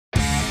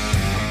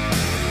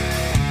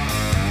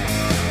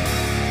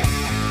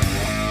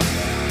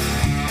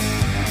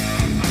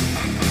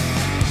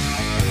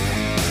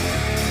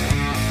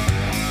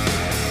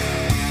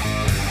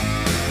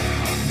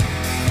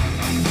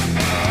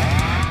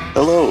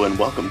Hello and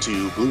welcome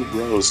to Blue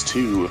Bros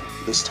 2.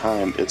 This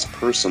time it's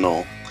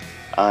personal.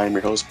 I'm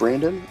your host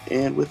Brandon,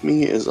 and with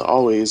me as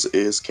always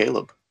is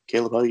Caleb.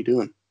 Caleb, how you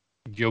doing?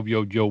 Yo,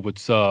 yo, yo,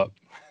 what's up?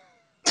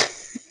 No,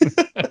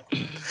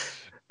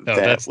 That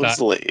that's was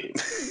not lame.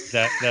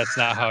 that's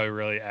not how I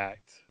really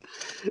act.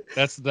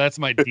 That's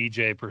my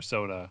DJ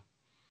persona.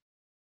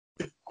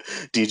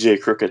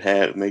 DJ Crooked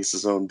Hat makes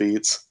his own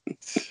beats.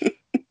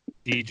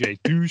 DJ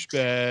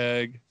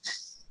douchebag.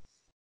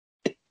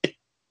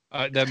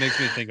 That makes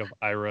me think of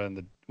Ira and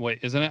the wait,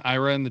 isn't it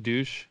Ira and the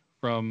douche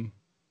from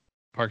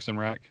Parks and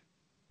Rec?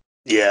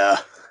 Yeah.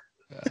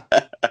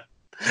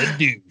 The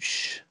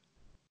douche.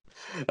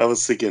 I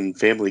was thinking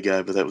Family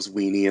Guy, but that was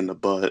Weenie in the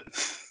butt.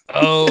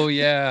 Oh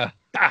yeah.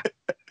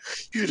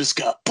 You just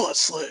got butt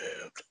slammed.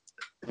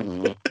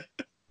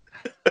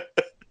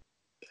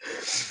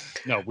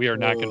 No, we are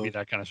not going to be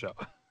that kind of show.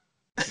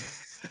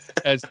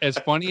 As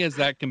funny as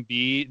that can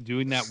be,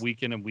 doing that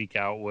week in and week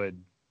out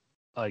would,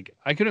 like,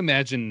 I could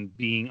imagine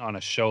being on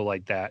a show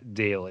like that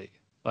daily.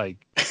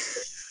 Like,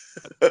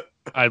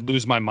 I'd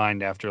lose my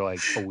mind after like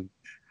a week.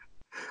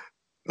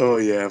 Oh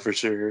yeah, for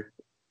sure.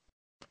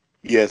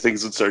 Yeah,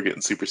 things would start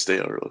getting super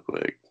stale real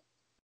quick.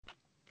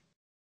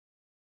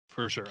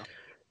 For sure.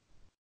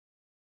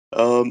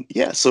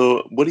 Yeah,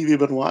 so what have you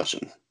been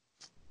watching?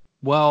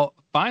 Well,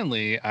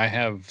 finally, I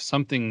have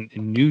something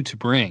new to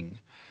bring.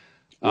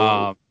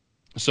 Whoa.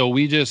 So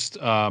we just,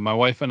 my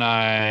wife and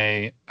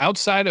I,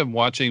 outside of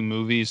watching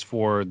movies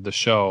for the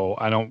show,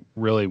 I don't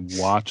really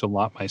watch a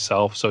lot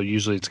myself. So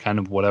usually it's kind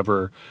of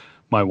whatever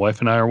my wife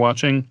and I are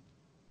watching.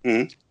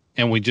 Mhm.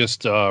 And we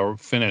just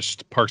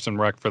finished Parks and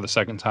Rec for the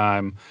second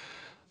time.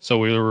 So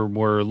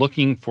we're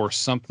looking for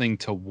something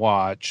to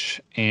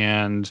watch.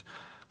 And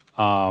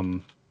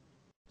um,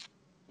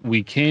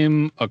 we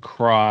came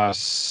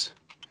across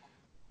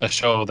a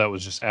show that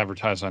was just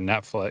advertised on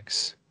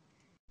Netflix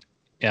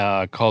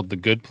called The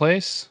Good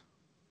Place.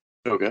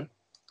 Okay.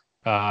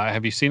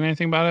 Have you seen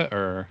anything about it?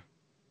 Or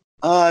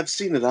I've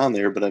seen it on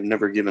there, but I've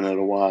never given it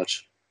a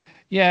watch.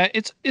 yeah,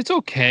 it's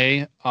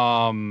okay.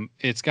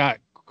 It's got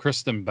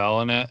Kristen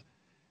Bell in it,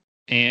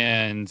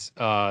 and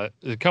a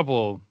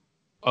couple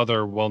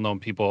other well-known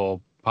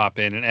people pop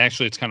in. And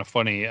actually, it's kind of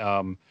funny.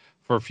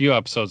 For a few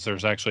episodes,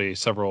 there's actually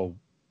several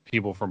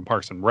people from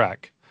Parks and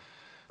Rec.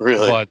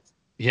 Really? But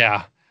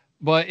yeah,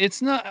 but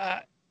it's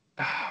not.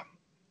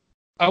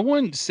 I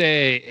wouldn't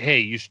say, hey,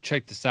 you should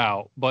check this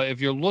out. But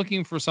if you're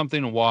looking for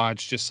something to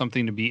watch, just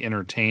something to be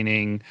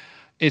entertaining,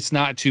 it's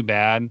not too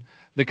bad.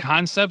 The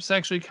concept's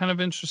actually kind of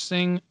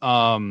interesting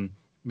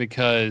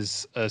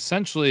because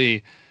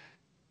essentially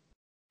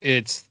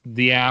it's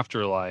the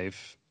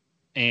afterlife.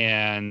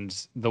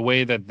 And the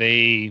way that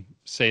they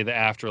say the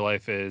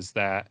afterlife is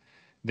that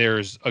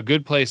there's a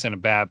good place and a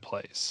bad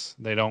place.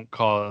 They don't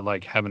call it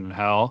like heaven and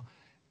hell.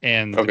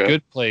 And the Okay.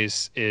 good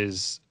place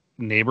is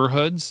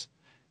neighborhoods,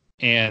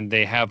 and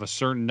they have a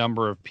certain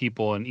number of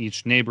people in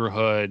each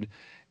neighborhood,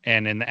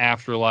 and in the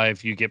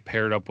afterlife you get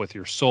paired up with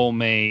your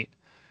soulmate,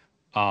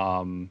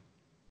 um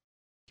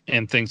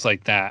and things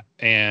like that.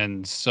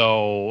 And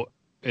so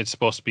it's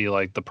supposed to be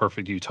like the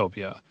perfect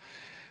utopia.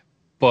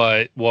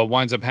 But what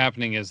winds up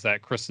happening is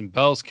that Kristen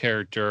Bell's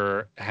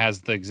character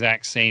has the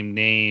exact same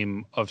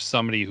name of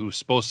somebody who's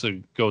supposed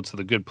to go to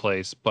the good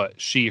place, but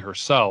she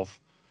herself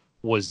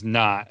was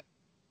not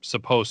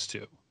supposed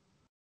to.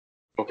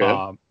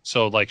 Okay.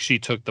 So like she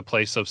took the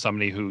place of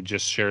somebody who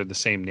just shared the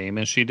same name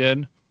as she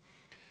did.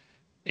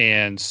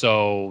 And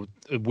so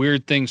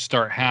weird things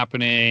start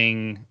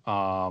happening.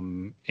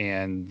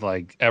 And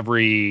like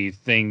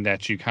everything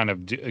that you kind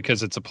of do,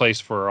 because it's a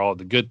place for all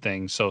the good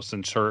things. So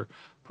since her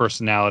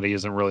personality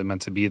isn't really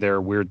meant to be there,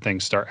 weird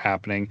things start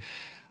happening.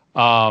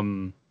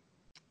 Um,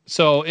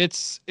 so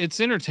it's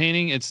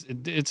entertaining. It's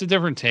a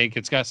different take.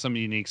 It's got some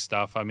unique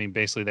stuff. I mean,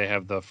 basically they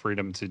have the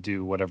freedom to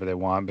do whatever they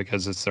want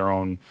because it's their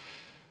own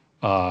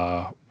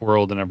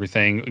world and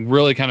everything.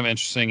 Really kind of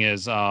interesting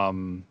is guy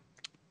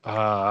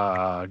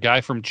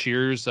from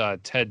Cheers,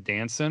 Ted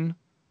Danson.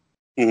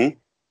 Hmm.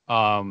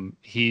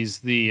 He's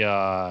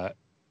the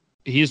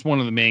he's one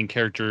of the main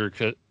characters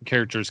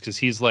because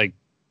he's like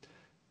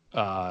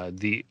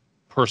the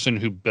person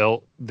who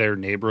built their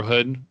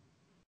neighborhood,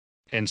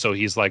 and so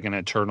he's like an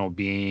eternal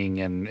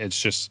being, and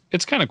it's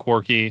kind of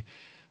quirky,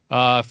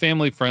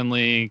 family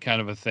friendly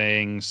kind of a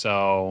thing.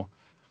 So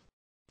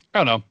I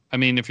don't know. I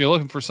mean, if you're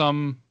looking for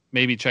some,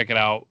 maybe check it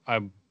out.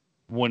 I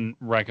wouldn't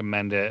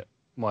recommend it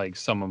like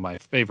some of my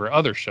favorite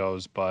other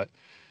shows, but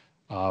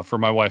for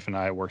my wife and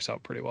I, it works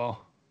out pretty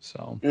well.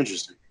 So,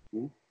 Interesting.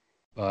 Hmm.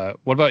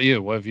 what about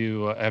you? What have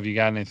you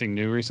got anything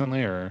new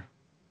recently, or?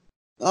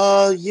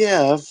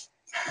 Yeah,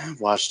 I've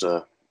watched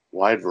a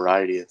wide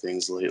variety of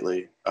things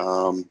lately.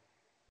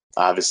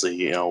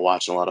 Obviously,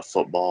 watching a lot of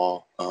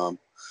football.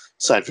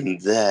 Aside from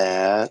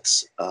that,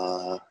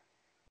 let's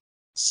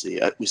see,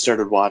 we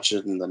started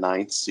watching the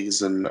ninth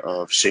season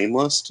of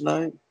Shameless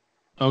tonight.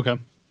 Okay.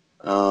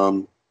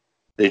 Um,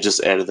 they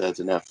just added that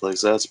to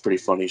Netflix. That's a pretty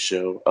funny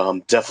show.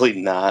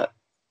 Definitely not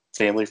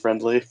family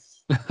friendly.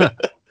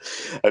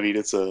 I mean,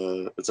 it's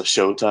a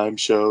Showtime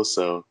show,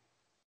 so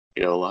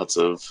lots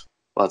of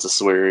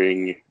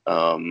swearing,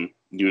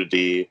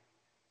 nudity.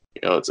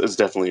 It's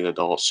definitely an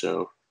adult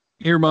show.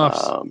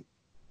 Earmuffs.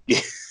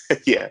 Yeah,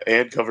 yeah,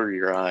 and cover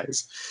your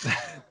eyes.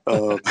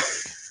 Um,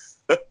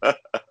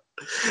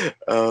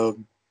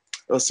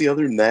 let's see.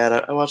 Other than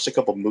that, I watched a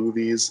couple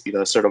movies.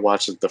 I started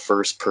watching the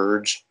first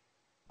Purge.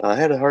 I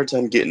had a hard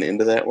time getting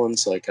into that one,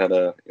 so I kind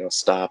of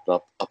stopped.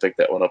 I'll pick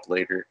that one up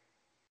later.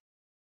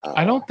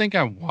 I don't think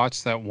I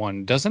watched that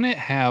one. Doesn't it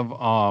have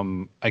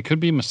I could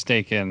be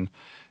mistaken.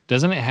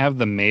 Doesn't it have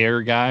the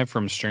mayor guy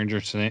from Stranger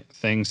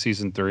Things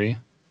season 3?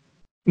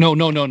 No,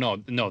 no, no,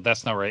 no. No,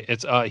 that's not right.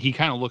 It's he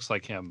kind of looks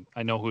like him.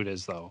 I know who it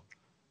is though.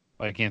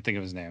 But I can't think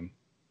of his name.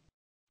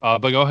 But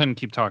go ahead and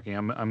keep talking.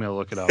 I'm going to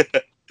look it up.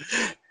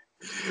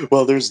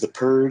 Well, there's the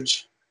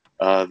Purge,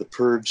 the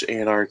Purge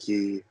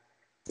Anarchy,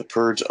 the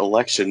Purge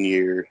Election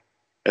Year,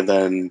 and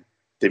then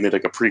they made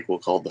like a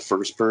prequel called The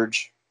First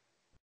Purge.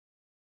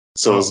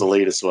 So it was the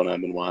latest one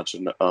I've been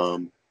watching.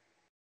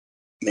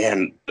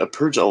 Man, a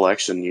Purge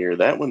Election Year,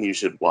 that one you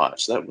should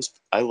watch.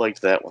 I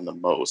liked that one the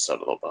most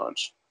out of the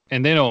bunch.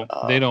 And they don't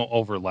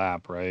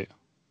overlap, right?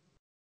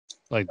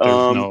 Like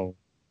there's no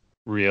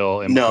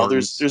real importance. No,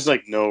 there's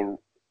like no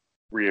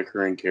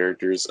reoccurring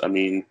characters. I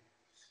mean,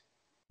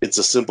 it's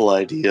a simple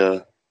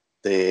idea.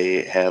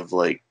 They have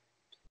like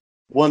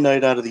one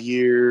night out of the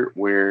year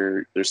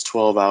where there's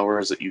 12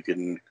 hours that you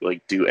can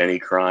like do any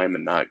crime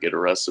and not get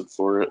arrested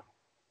for it.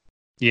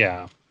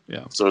 Yeah,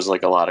 yeah. So there's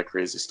like a lot of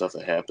crazy stuff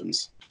that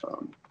happens.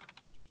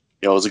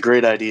 It was a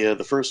great idea.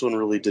 The first one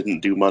really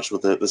didn't do much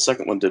with it. The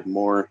second one did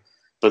more,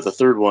 but the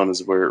third one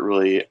is where it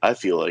really, I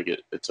feel like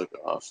it took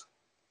off.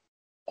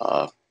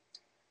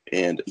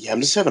 And yeah,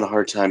 I'm just having a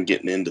hard time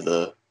getting into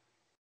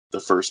the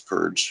first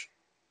Purge.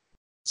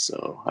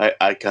 So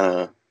I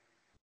kind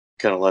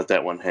of let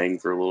that one hang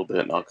for a little bit,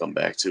 and I'll come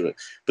back to it.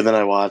 But then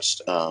I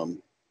watched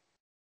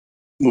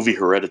movie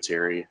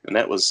Hereditary, and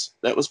that was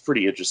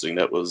pretty interesting.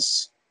 That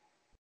was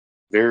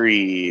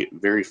very,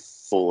 very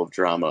full of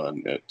drama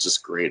and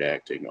just great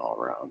acting all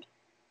around.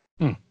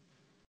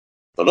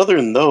 But other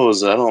than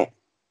those, I don't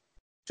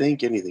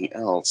think anything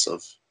else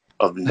of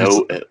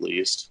note, at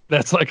least.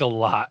 That's like a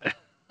lot.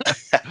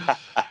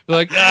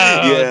 Like,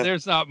 yeah.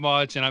 There's not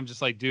much, and I'm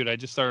just like, dude, I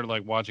just started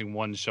like watching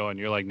one show, and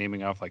you're like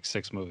naming off like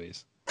 6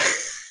 movies.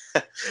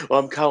 Well,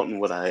 I'm counting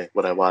what I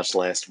watched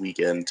last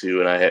weekend too,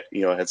 and I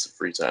had some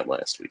free time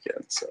last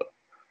weekend. So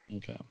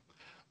okay.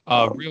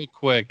 Real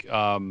quick,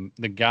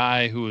 the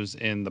guy who was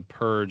in The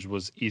Purge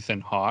was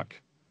Ethan Hawke.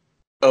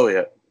 Oh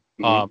yeah.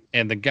 Mm-hmm.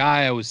 And the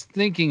guy I was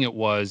thinking it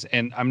was,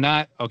 and I'm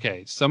not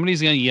okay.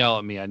 Somebody's gonna yell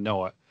at me. I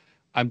know it.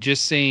 I'm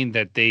just saying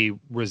that they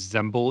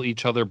resemble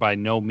each other. By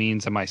no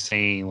means am I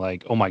saying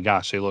like, oh my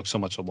gosh, they look so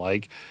much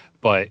alike.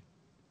 But,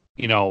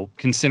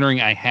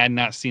 considering I had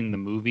not seen the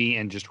movie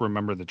and just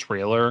remember the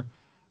trailer,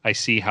 I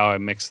see how I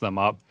mixed them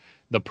up.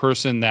 The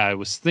person that I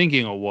was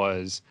thinking it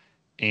was,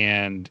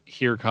 and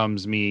here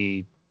comes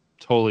me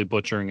totally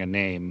butchering a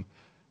name,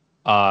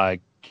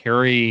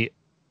 Carrie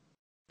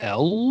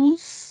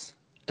Elwes?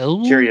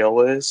 Carrie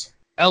Elwes?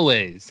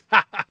 Elwes.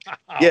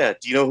 Yeah,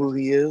 do you know who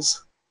he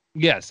is?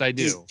 Yes, I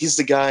do. He's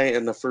the guy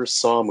in the first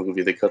Saw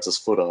movie that cuts his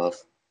foot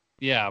off.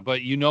 Yeah,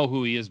 but you know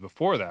who he is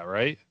before that,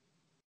 right?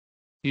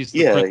 He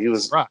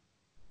was Rock.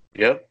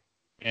 Yep.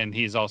 And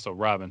he's also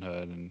Robin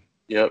Hood and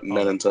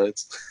Men in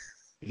Tights.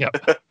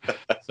 Yep.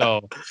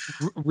 So,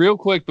 real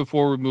quick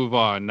before we move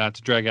on, not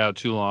to drag out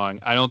too long,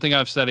 I don't think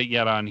I've said it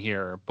yet on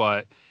here,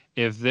 but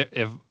if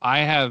I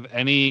have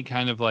any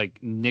kind of like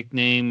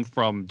nickname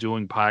from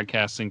doing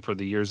podcasting for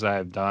the years that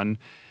I've done,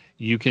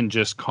 you can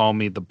just call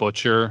me the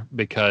Butcher,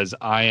 because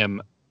I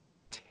am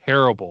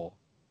terrible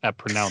at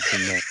pronouncing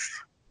names.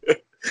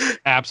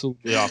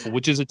 Absolutely awful,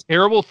 which is a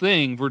terrible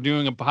thing for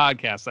doing a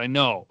podcast. I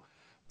know,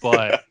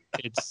 but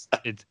it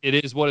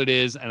is what it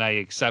is, and I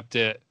accept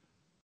it.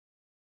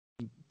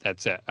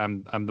 That's it.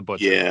 I'm the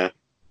Butcher. Yeah.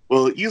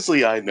 Well,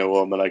 usually I know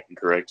them and I can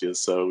correct you,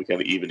 so we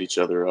kind of even each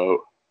other out.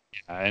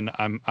 Yeah, and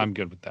I'm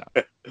good with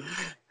that.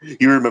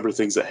 You remember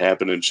things that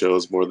happen in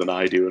shows more than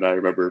I do, and I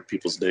remember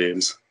people's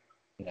names.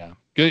 Yeah,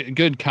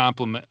 good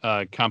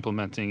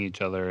complimenting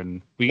each other,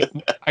 and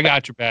I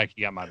got your back,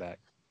 you got my back.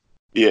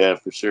 Yeah,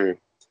 for sure.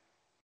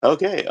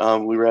 Okay,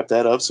 we wrap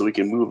that up so we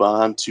can move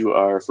on to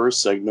our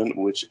first segment,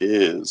 which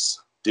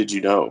is Did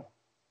You Know?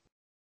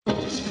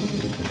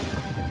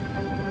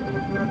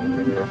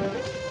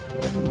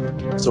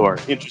 So our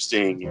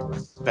interesting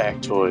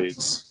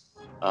factoids,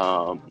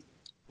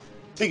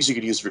 things you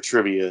could use for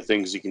trivia,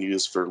 things you can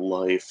use for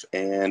life,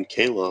 and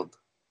Caleb,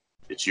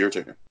 it's your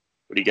turn.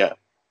 What do you got?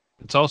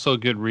 It's also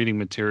good reading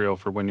material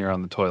for when you're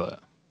on the toilet.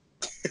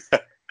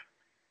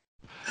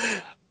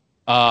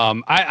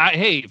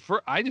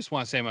 I just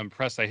want to say I'm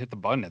impressed I hit the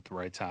button at the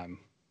right time.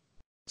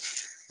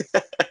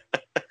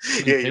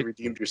 Yeah, you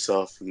redeemed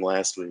yourself from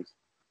last week.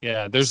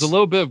 Yeah, there's a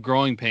little bit of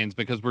growing pains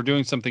because we're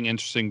doing something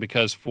interesting,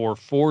 because for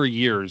 4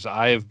 years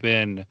I have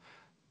been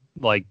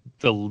like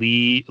the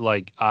lead,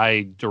 like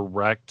I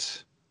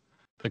direct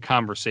the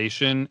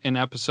conversation in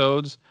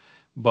episodes,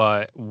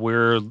 but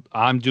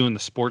I'm doing the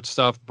sports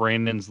stuff.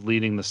 Brandon's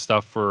leading the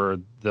stuff for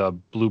the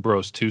Blue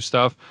Bros 2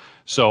 stuff.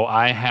 So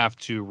I have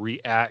to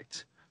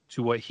react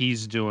to what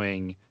he's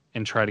doing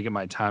and try to get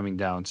my timing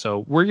down. So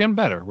we're getting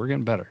better. We're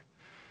getting better.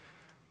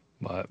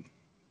 But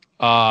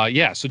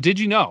yeah, so did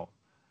you know?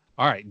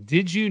 All right,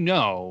 did you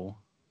know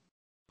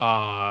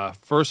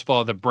first of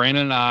all that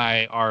Brandon and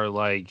I are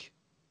like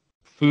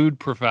food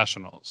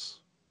professionals.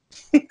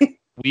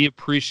 We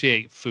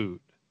appreciate food.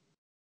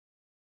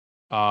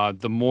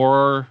 The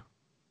more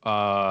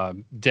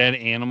dead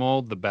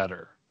animal, the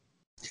better.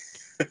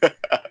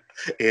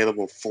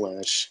 Animal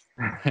flesh.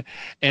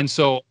 And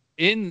so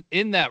in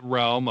that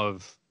realm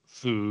of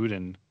food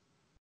and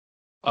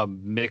a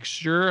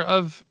mixture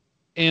of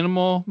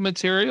animal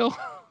material,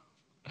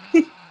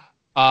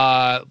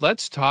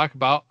 let's talk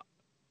about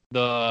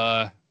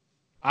the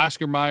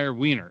Oscar Mayer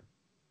Wiener.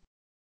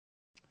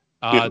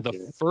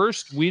 The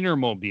first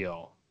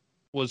Wienermobile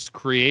was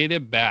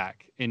created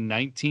back in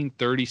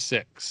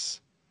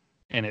 1936,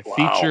 and it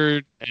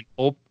featured an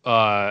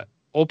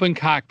open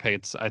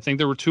cockpits. I think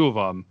there were two of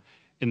them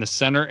in the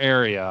center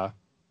area,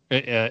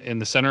 in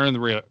the center and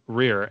the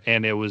rear,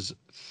 and it was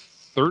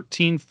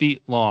 13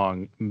 feet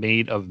long,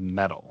 made of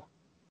metal.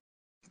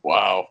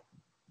 Wow.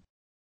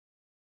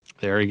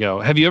 There you go.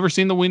 Have you ever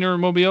seen the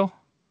Wienermobile?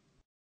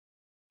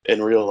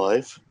 In real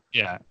life?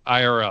 Yeah,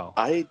 IRL.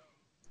 I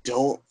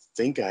don't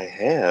think I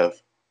have.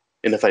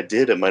 And if I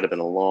did, it might have been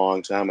a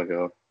long time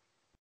ago.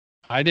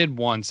 I did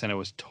once, and it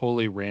was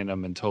totally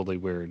random and totally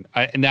weird.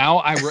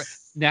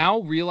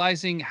 Now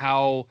realizing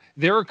how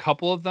there are a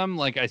couple of them.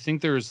 Like I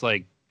think there's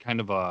like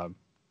kind of a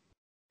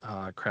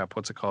crap.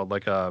 What's it called?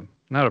 Like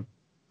not a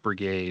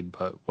brigade,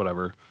 but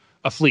whatever.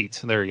 A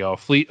fleet. There you go. A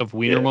fleet of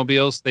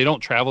Wienermobiles. Yeah. They don't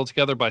travel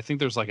together, but I think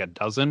there's like a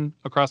dozen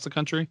across the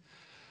country.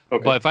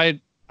 Okay. But if I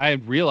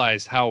had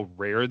realized how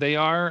rare they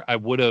are, I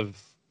would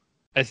have.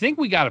 I think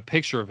we got a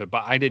picture of it,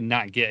 but I did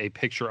not get a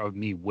picture of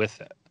me with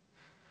it.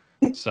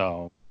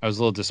 So I was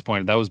a little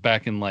disappointed. That was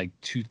back in like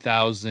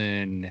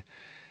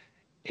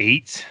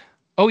 2008.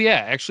 Oh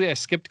yeah, actually I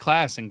skipped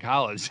class in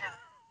college.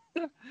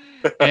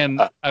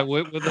 And I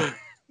went with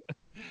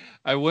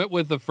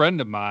a friend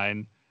of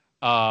mine.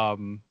 I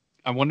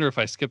wonder if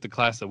I skipped the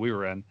class that we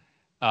were in.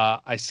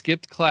 I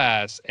skipped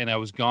class and I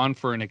was gone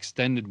for an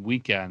extended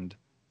weekend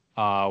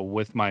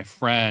with my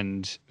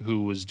friend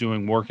who was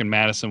doing work in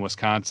Madison,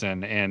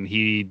 Wisconsin, and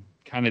he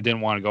kind of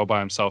didn't want to go by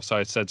himself. So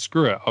I said,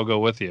 screw it, I'll go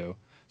with you.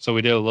 So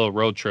we did a little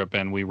road trip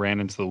and we ran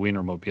into the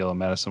Wienermobile in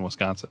Madison,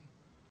 Wisconsin.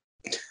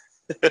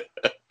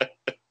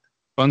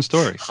 Fun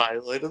story.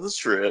 Highlight of the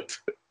trip.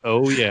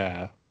 Oh,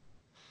 yeah.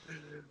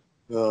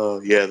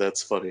 Oh, yeah,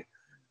 that's funny.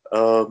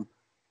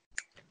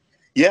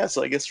 Yeah,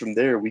 so I guess from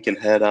there we can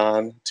head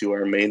on to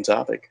our main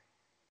topic.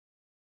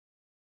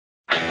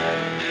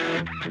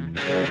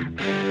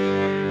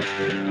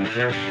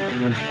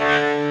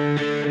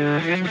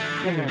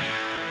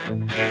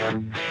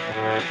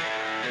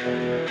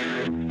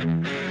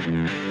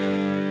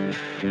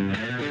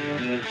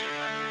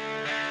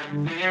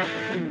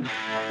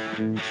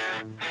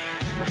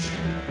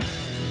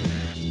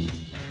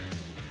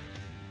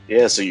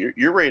 Yeah, so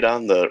you're right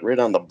on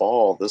the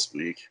ball this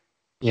week.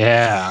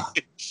 Yeah.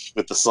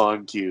 With the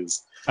song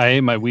cues. I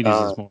ate my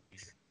Wheaties this morning.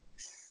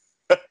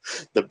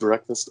 The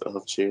breakfast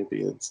of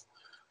champions.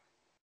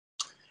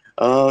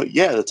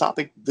 Yeah, the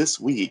topic this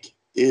week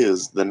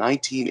is the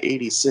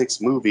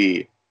 1986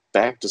 movie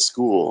Back to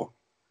School,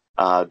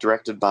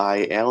 directed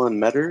by Alan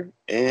Metter,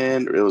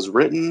 and it was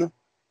written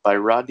by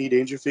Rodney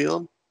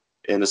Dangerfield,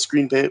 and the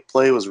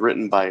screenplay was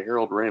written by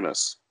Harold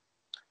Ramis.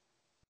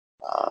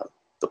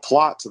 The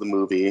plot to the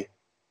movie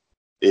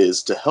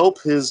is to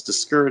help his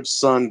discouraged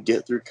son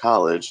get through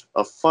college,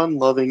 a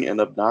fun-loving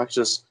and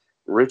obnoxious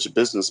rich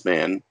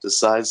businessman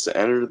decides to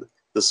enter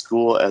the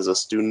school as a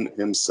student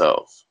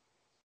himself.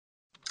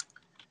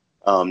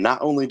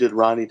 Not only did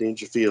Rodney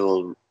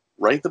Dangerfield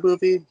write the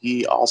movie,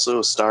 he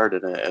also starred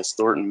in it as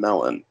Thornton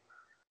Mellon.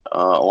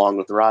 Along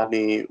with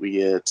Rodney, we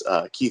get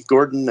Keith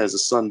Gordon as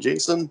his son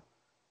Jason,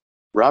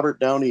 Robert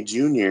Downey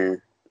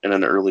Jr. in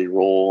an early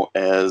role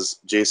as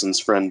Jason's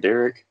friend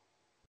Derek.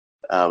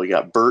 We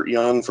got Burt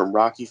Young from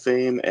Rocky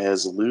fame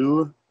as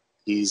Lou.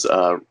 He's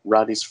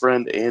Rodney's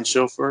friend and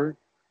chauffeur.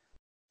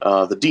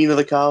 The dean of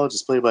the college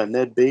is played by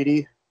Ned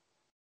Beatty.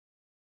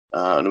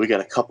 And we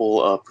got a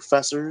couple of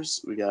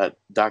professors. We got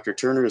Dr.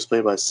 Turner, who's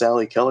played by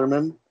Sally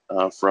Kellerman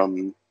from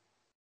a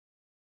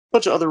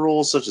bunch of other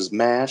roles such as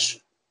MASH,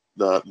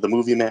 the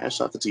movie MASH,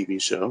 not the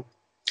TV show.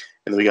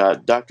 And then we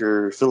got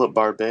Dr. Philip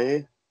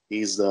Barbet.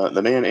 He's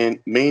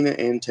the main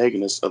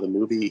antagonist of the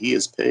movie. He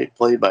is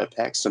played by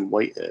Paxton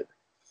Whitehead.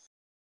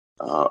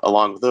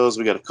 Along with those,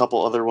 we got a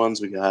couple other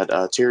ones. We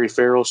got Terry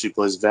Farrell, she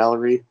plays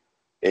Valerie,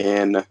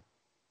 and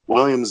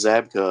William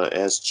Zabka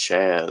as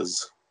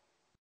Chaz.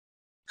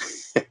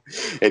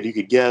 And you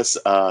could guess,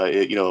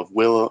 if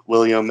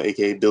William,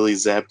 aka Billy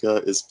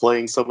Zabka, is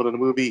playing someone in the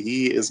movie,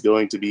 he is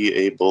going to be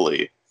a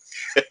bully.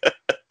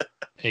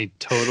 A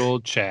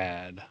total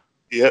Chad.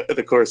 Yeah, and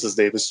of course his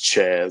name is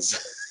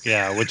Chaz.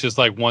 Yeah, which is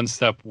like one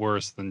step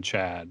worse than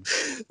Chad.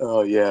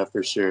 Oh yeah,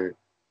 for sure.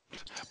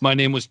 My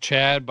name was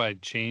Chad, but I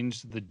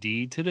changed the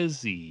D to the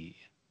Z.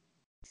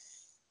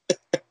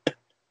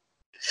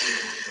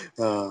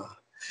 Uh,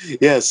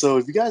 yeah, so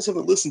if you guys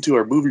haven't listened to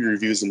our movie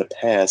reviews in the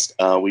past,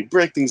 we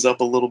break things up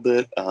a little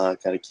bit, kind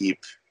of keep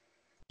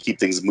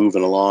things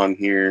moving along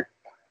here.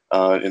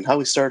 And how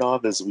we start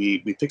off is we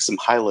pick some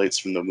highlights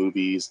from the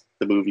movies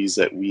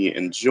that we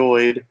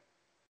enjoyed.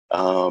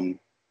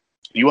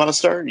 You want to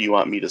start, or you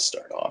want me to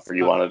start off, or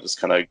you want to just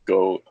kind of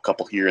go a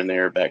couple here and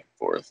there, back and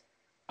forth?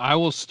 I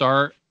will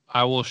start.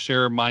 I will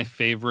share my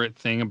favorite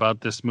thing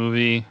about this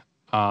movie,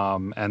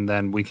 and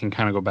then we can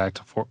kind of go back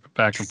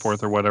and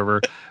forth or whatever.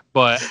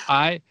 But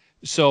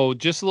so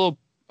just a little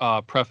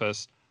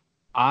preface.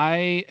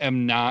 I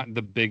am not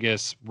the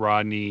biggest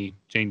Rodney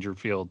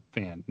Dangerfield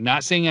fan.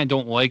 Not saying I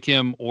don't like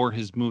him or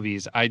his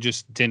movies. I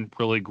just didn't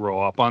really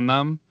grow up on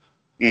them.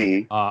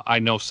 Mm-hmm. I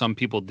know some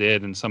people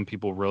did, and some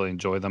people really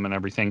enjoy them and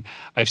everything.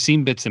 I've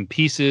seen bits and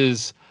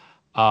pieces.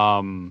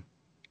 Um,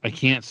 I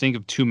can't think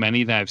of too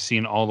many that I've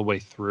seen all the way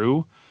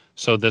through.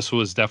 So this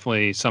was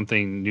definitely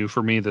something new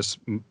for me.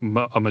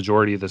 A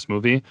majority of this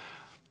movie.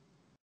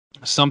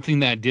 Something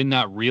that I did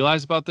not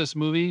realize about this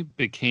movie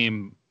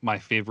became my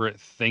favorite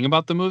thing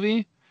about the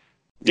movie,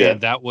 Yeah.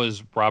 and that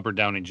was Robert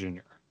Downey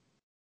Jr.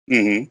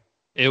 Mm-hmm.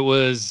 It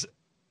was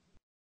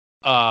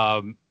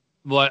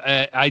well,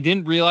 I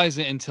didn't realize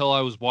it until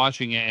I was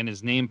watching it and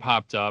his name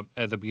popped up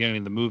at the beginning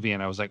of the movie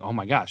and I was like, "Oh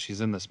my gosh,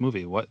 he's in this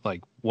movie. What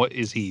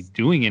is he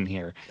doing in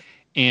here?"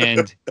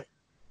 And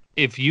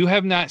if you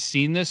have not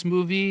seen this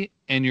movie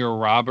and you're a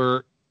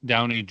Robert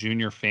Downey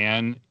Jr.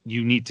 fan,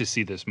 you need to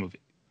see this movie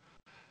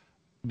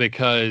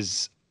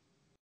because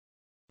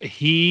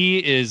he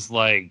is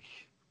like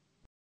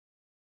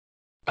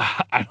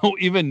I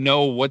don't even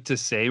know what to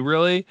say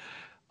really.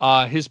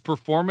 His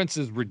performance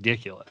is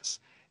ridiculous.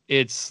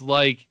 It's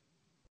like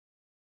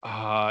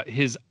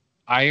his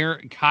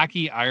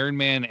cocky Iron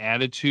Man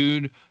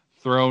attitude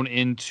thrown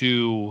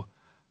into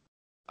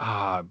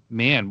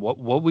man,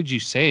 what would you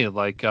say?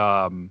 Like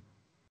I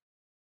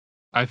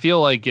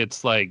feel like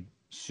it's like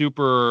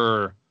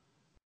super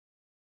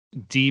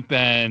deep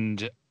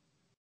end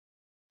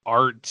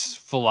arts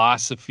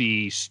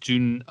philosophy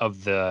student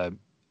of the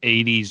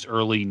 80s,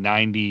 early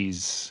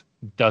 90s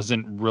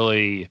doesn't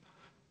really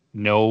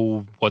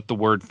know what the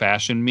word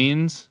fashion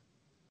means.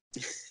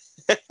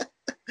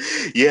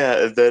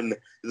 Yeah, and then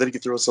you can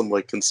throw some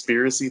like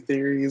conspiracy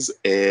theories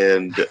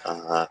and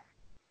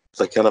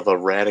like kind of a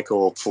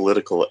radical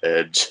political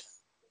edge.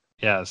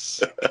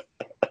 Yes.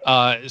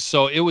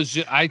 So it was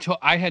just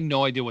I had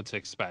no idea what to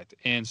expect,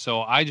 and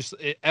so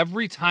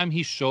every time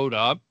he showed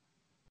up,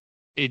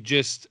 it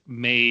just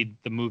made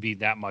the movie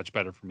that much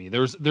better for me.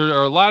 There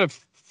are a lot of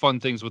fun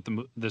things with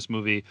this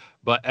movie,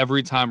 but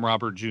every time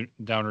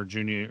Downer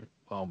Jr.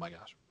 Oh my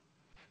gosh,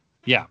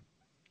 yeah,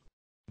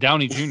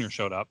 Downey Jr.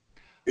 showed up.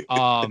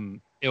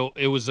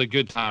 It was a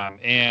good time,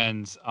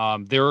 and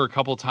there were a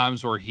couple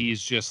times where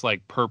he's just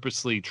like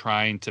purposely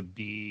trying to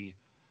be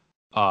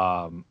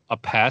a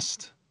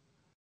pest.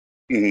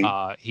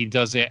 Mm-hmm. He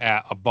does it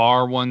at a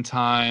bar one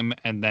time,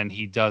 and then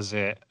he does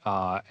it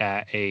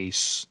at a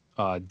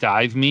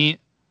dive meet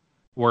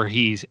where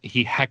he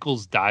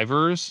heckles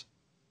divers,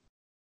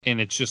 and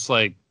it's just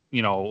like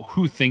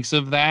who thinks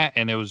of that?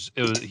 And it was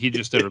he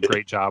just did a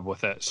great job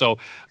with it. So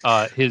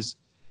his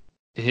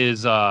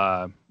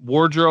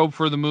wardrobe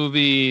for the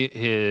movie,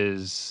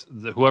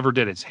 whoever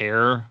did his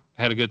hair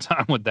had a good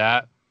time with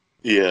that,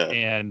 Yeah.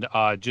 and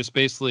just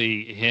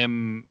basically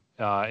him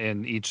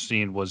in each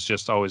scene was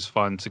just always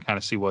fun to kind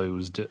of see what he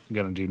was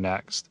going to do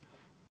next.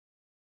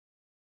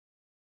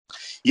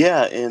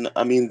 Yeah, and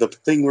I mean the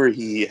thing where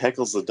he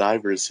heckles the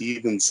divers, he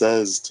even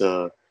says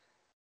to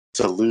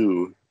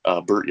Lou,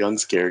 Burt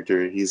Young's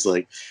character, he's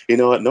like, you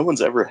know what, no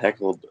one's ever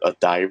heckled a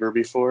diver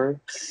before.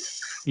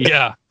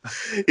 Yeah.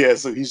 Yeah,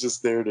 so he's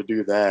just there to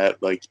do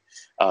that. Like,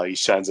 he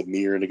shines a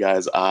mirror in a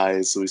guy's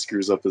eyes, so he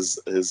screws up his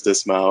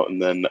dismount,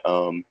 and then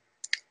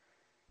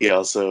he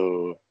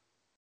also,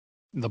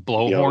 The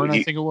blowhorn,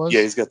 I think it was.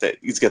 yeah, he's got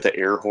the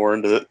air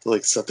horn to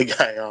like set the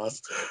guy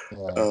off.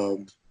 Yeah.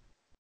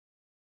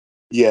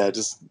 Yeah,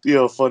 just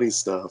funny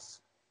stuff.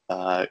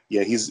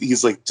 Yeah,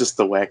 he's like just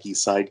the wacky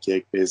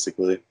sidekick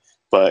basically,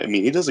 but I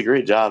mean he does a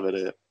great job at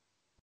it.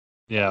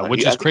 Yeah,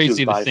 which I is think he was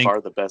crazy to by think.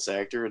 far the best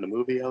actor in the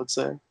movie, I would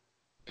say.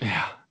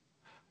 Yeah.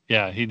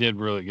 Yeah, he did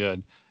really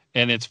good.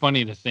 And it's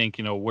funny to think,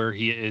 where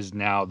he is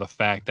now, the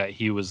fact that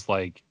he was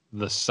like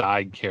the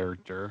side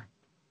character.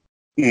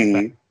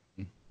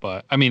 Mm-hmm.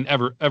 But I mean,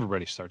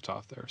 everybody starts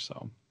off there,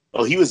 so.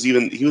 Oh, he was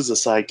a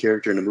side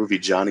character in the movie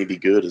Johnny Be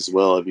Good as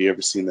well. Have you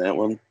ever seen that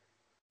one?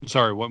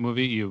 Sorry, what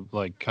movie you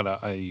like cut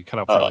out? You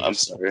cut out for like I'm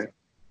sorry.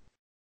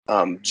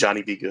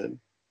 Johnny Be Good.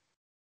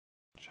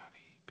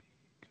 Johnny B.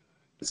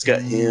 It's got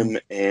him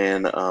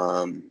and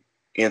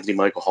Anthony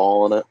Michael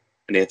Hall in it,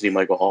 and Anthony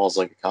Michael Hall is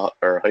like a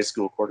high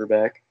school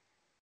quarterback,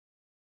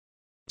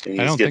 and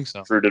I he's don't getting think so.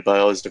 recruited by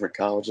all these different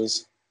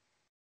colleges.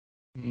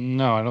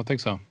 No, I don't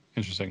think so.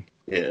 Interesting.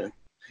 Yeah,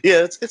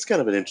 yeah, it's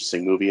kind of an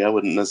interesting movie. I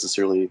wouldn't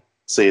necessarily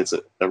say it's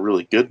a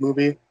really good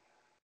movie,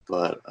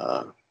 but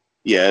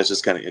yeah, it's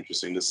just kind of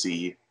interesting to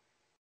see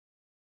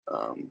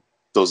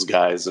those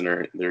guys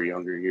in their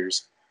younger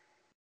years.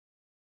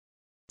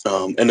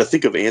 And to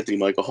think of Anthony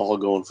Michael Hall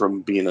going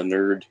from being a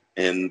nerd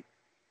in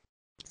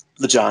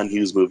the John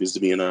Hughes movies to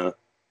being a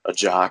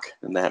jock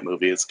in that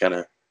movie, it's kind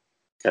of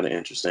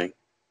interesting.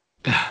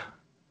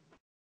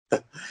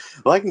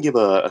 Well, I can give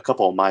a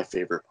couple of my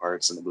favorite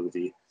parts in the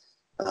movie.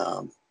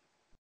 Um,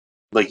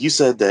 like you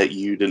said that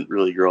you didn't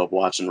really grow up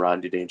watching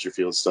Rodney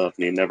Dangerfield stuff,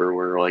 and you never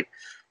were like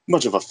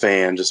much of a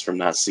fan just from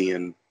not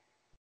seeing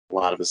a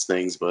lot of his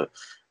things. But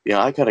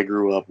yeah, I kind of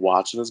grew up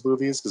watching his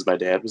movies because my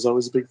dad was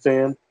always a big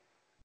fan.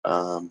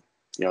 Um,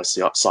 I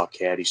saw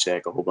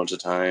Caddyshack a whole bunch of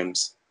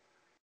times.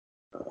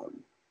 I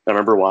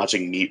remember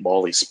watching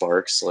Meatball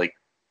Sparks like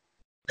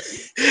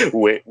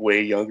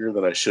way younger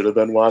than I should have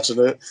been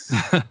watching it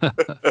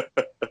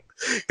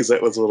because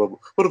that was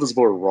one of his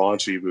more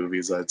raunchy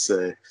movies, I'd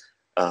say.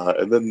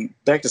 And then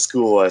Back to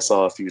School I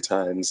saw a few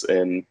times,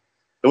 and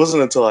it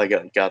wasn't until I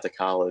got to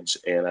college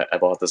and I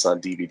bought this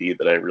on DVD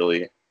that I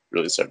really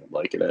started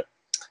liking it.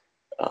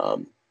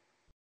 Um,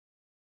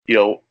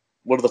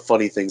 one of the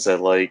funny things I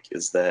like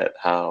is that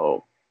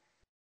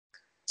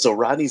so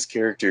Rodney's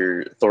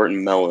character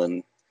Thornton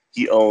Mellon,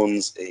 he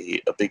owns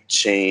a big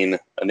chain,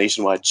 a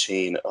nationwide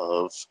chain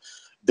of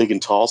big and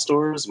tall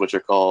stores, which are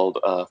called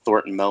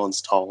Thornton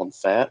Mellon's Tall and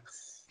Fat.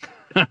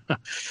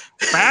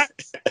 Fat.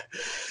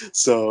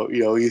 So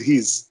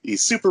he's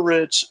super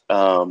rich,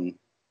 kind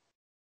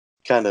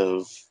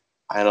of,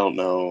 I don't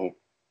know,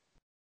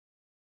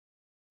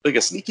 like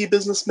a sneaky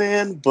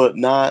businessman, but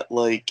not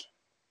like,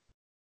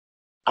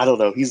 I don't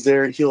know. He's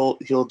there. He'll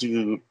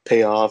do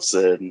payoffs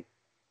and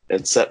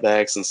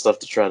setbacks and stuff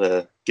to try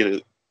to get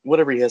it,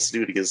 whatever he has to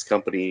do to get his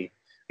company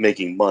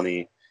making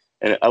money.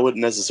 And I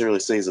wouldn't necessarily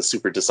say he's a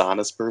super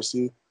dishonest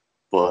person,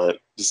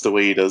 but just the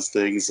way he does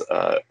things,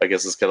 I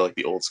guess it's kind of like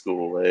the old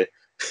school way.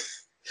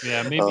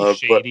 Yeah, maybe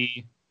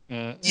shady.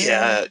 Yeah,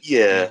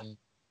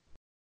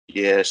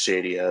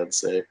 shady, I would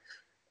say.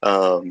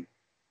 But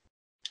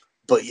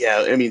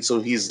yeah, I mean, so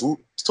he's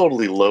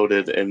totally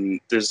loaded, and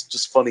there's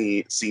just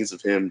funny scenes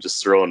of him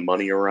just throwing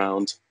money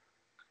around.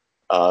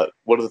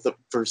 One of the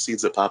first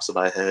scenes that pops in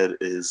my head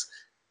is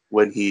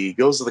when he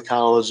goes to the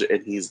college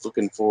and he's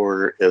looking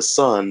for his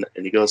son,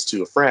 and he goes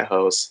to a frat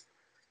house,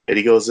 and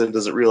he goes in,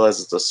 doesn't realize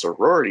it's a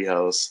sorority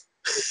house.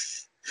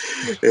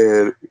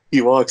 And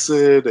he walks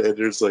in, and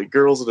there's like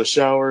girls in the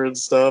shower and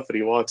stuff, and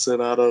he walks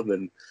in on them,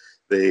 and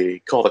they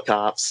call the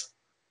cops,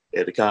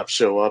 and the cops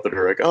show up, and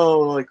they're like, "Oh,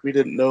 like we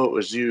didn't know it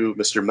was you,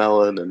 Mr.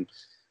 Mellon," and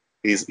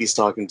he's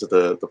talking to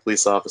the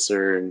police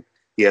officer, and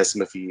he asks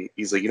him if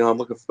he's like, I'm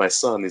looking for my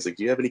son. He's like,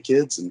 "Do you have any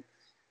kids?" And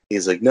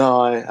he's like,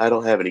 "No, I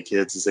don't have any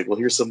kids." He's like, "Well,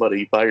 here's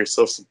somebody, buy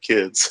yourself some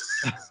kids."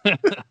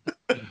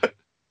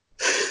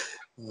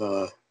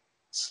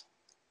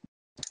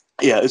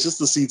 Yeah, it's just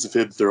the scenes of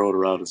him throwing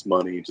around his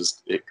money.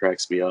 Just it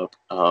cracks me up.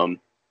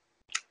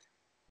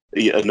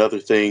 Yeah, another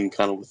thing,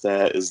 kind of with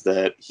that, is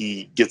that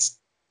he gets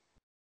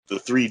the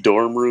 3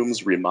 dorm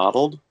rooms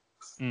remodeled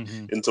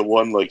into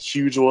one like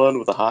huge one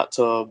with a hot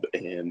tub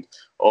and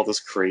all this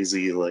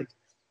crazy like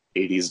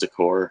 80s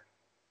decor.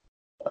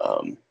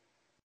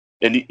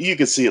 And you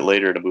can see it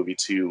later in the movie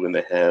too when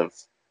they have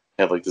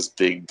like this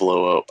big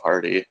blowout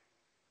party.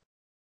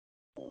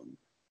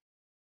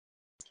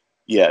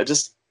 Yeah,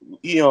 just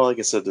like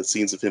I said, the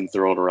scenes of him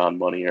throwing around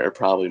money are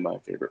probably my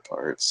favorite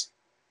parts.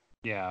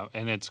 Yeah,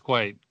 and it's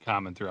quite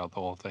common throughout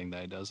the whole thing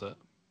that he does it.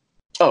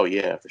 Oh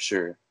yeah, for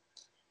sure.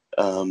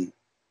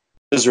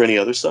 Is there any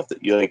other stuff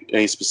that you like?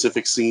 Any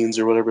specific scenes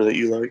or whatever that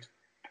you like?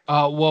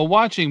 Well,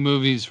 watching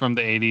movies from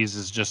the 80s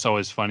is just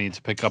always funny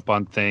to pick up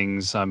on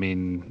things. I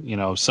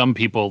mean, some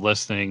people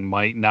listening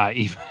might not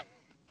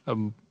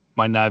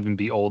even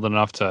be old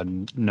enough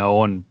to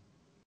know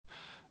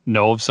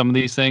of some of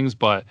these things,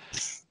 but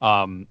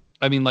I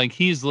mean, like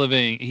he's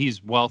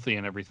wealthy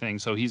and everything,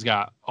 so he's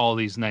got all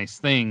these nice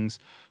things,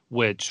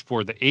 which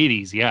for the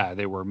 80s, yeah,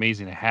 they were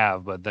amazing to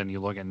have, but then you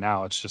look at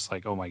now, it's just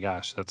like, oh my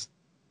gosh, that's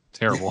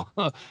terrible.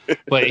 But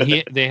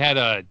they had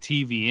a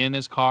TV in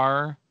his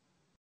car,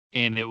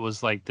 and it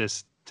was like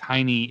this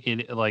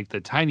like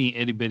the tiny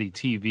itty bitty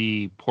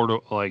TV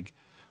portal. Like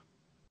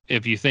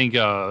if you think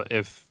of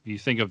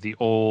the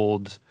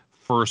old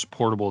first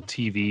portable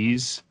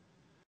TVs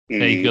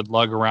that you could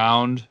lug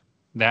around,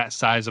 that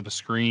size of a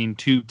screen,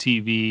 tube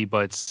TV,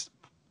 but it's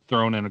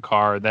thrown in a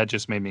car, that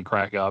just made me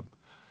crack up.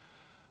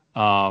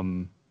 But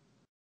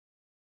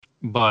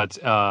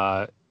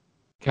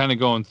kind of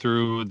going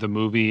through the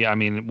movie, I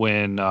mean,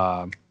 when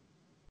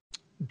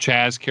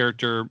Chaz's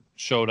character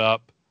showed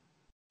up,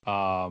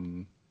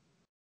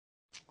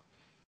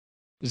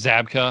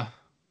 Zabka,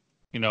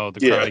 the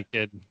Karate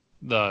Kid,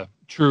 the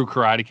true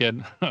Karate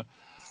Kid,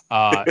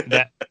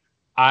 that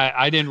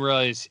I didn't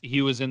realize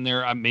he was in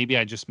there. Maybe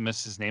I just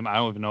missed his name. I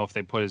don't even know if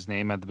they put his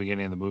name at the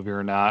beginning of the movie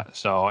or not.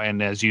 So,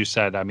 and as you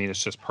said, I mean,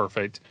 it's just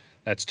perfect.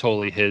 That's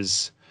totally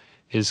his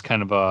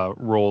kind of a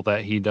role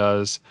that he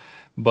does.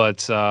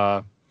 But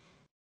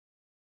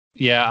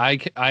Yeah,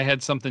 I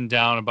had something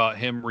down about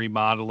him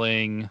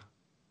remodeling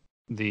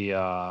the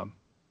uh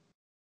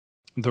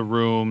the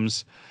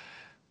rooms,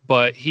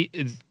 but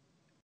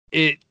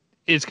it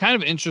it's kind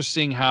of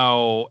interesting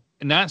how,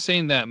 not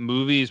saying that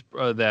movies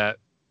that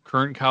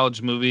current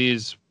college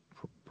movies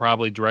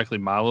probably directly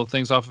model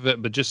things off of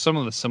it, but just some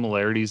of the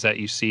similarities that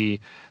you see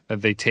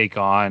that they take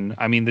on.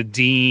 I mean, the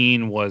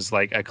dean was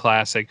like a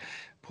classic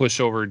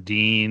pushover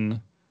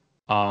dean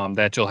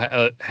that you'll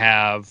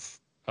have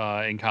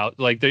in college.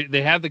 Like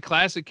they have the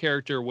classic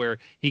character where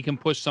he can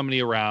push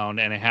somebody around,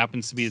 and it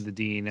happens to be the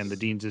dean, and the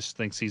dean just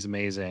thinks he's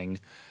amazing,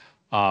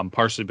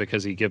 partially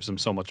because he gives them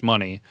so much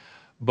money.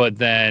 But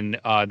then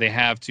they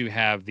have to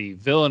have the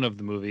villain of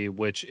the movie,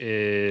 which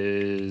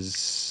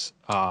is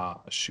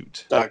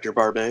shoot, Dr.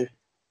 Barbet.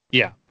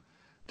 yeah,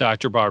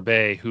 Dr.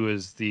 Barbet, who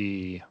is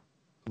the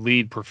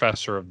lead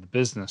professor of the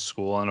business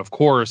school, and of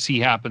course he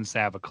happens to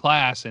have a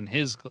class in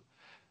his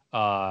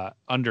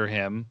under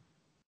him.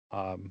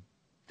 Um,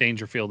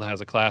 Dangerfield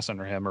has a class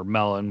under him, or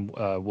Mellon,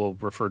 we'll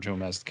refer to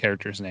him as the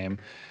character's name.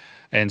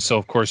 And so,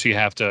 of course, you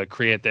have to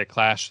create that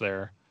clash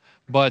there.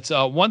 But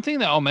one thing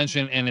that I'll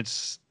mention, and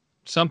it's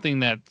something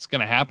that's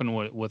going to happen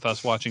with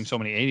us watching so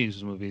many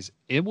 80s movies,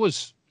 it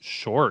was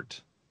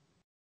short.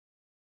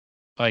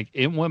 Like,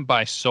 it went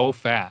by so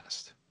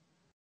fast.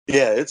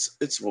 Yeah, it's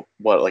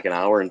what, like an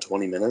hour and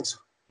 20 minutes?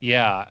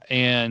 Yeah.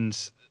 And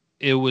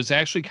it was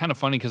actually kind of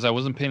funny because I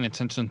wasn't paying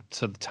attention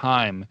to the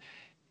time.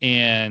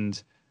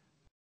 And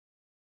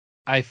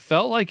I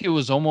felt like it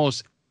was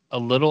almost a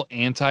little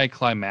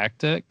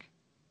anticlimactic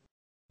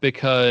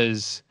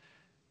because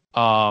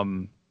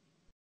um,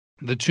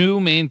 the two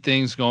main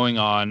things going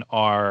on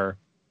are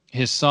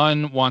his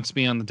son wants to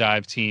be on the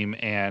dive team,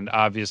 and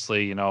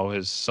obviously,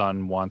 his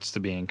son wants to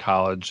be in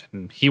college,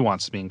 and he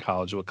wants to be in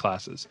college with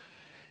classes.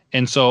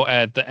 And so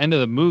at the end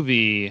of the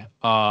movie,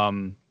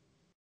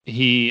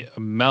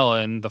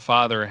 Mellon, the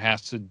father,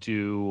 has to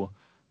do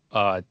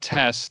a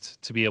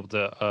test to be able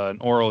to, an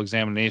oral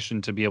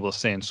examination to be able to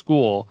stay in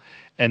school.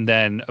 And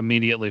then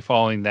immediately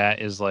following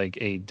that is like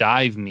a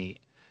dive meet.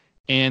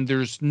 And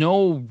there's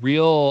no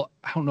real,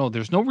 I don't know,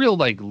 there's no real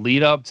like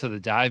lead up to the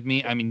dive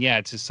meet. I mean, yeah,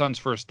 it's his son's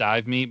first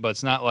dive meet, but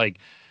it's not like,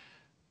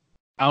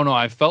 I don't know,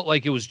 I felt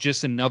like it was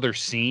just another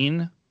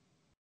scene.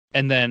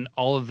 And then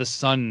all of a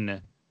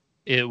sudden,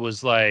 it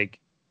was like,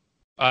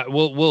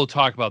 we'll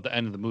talk about the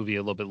end of the movie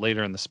a little bit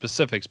later in the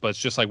specifics, but it's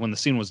just like when the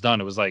scene was done,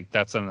 it was like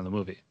that's the end of the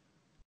movie,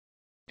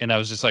 and I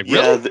was just like,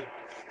 Yeah, really?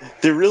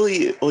 they're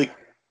really like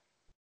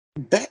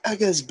I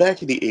guess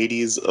back in the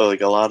 80s,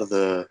 like a lot of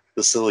the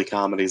silly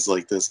comedies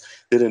like this,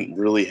 they didn't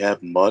really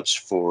have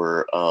much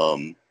for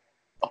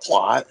a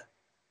plot.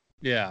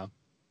 Yeah.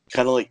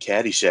 Kind of like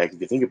Caddyshack.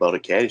 If you think about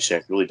it,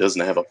 Caddyshack really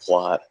doesn't have a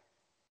plot.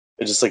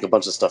 It's just like a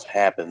bunch of stuff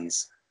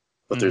happens,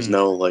 but there's Hmm.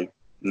 no like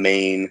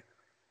main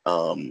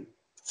um,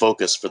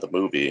 focus for the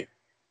movie.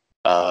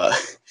 Uh,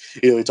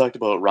 we talked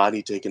about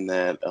Rodney taking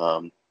that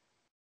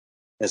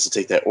has to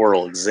take that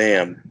oral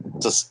exam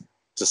to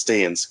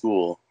stay in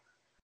school.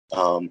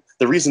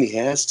 The reason he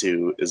has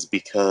to is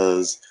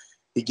because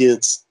he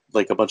gets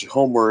like a bunch of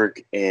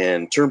homework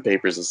and term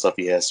papers and stuff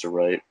he has to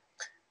write.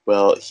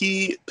 Well,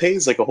 he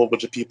pays like a whole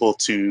bunch of people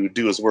to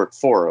do his work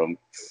for him.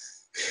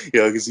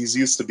 Because he's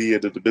used to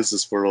being in the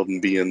business world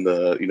and being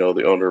the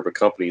owner of a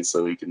company,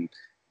 so he can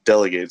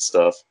delegate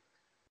stuff.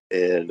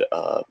 And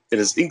in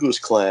his English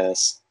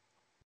class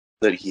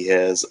that he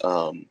has,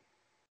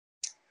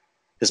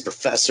 his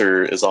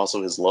professor is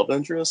also his love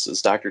interest,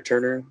 is Dr.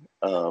 Turner,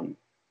 um,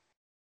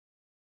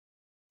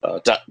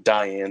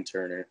 Diane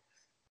Turner,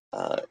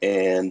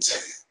 and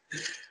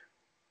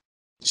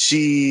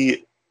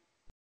she,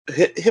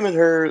 him and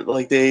her,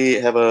 like they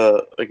have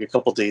a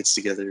couple dates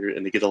together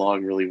and they get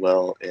along really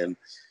well. And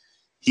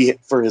he,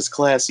 for his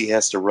class, he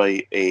has to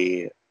write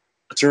a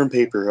term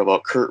paper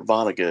about Kurt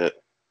Vonnegut,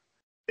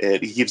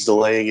 and he keeps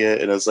delaying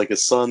it. And it's like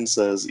his son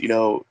says,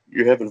 you're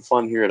having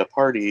fun here at a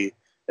party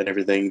and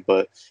everything,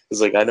 but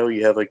it's like, I know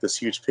you have like this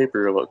huge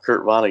paper about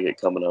Kurt Vonnegut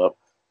coming up,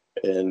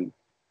 and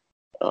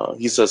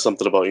he says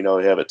something about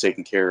have it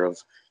taken care of,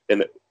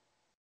 and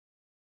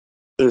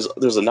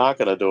there's a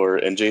knock on a door,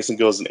 and Jason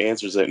goes and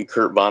answers it, and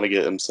Kurt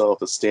Vonnegut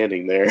himself is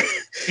standing there.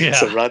 So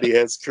Yeah. Rodney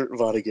has Kurt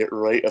Vonnegut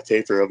write a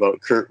paper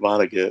about Kurt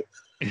Vonnegut.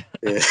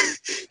 And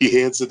he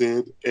hands it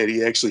in, and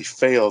he actually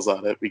fails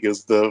on it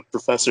because the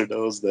professor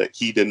knows that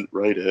he didn't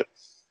write it.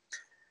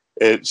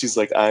 And she's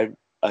like, I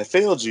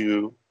failed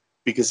you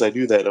because I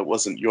knew that it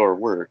wasn't your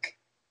work.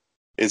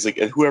 Is like,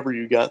 and whoever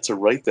you got to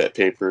write that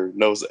paper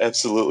knows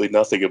absolutely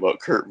nothing about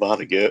Kurt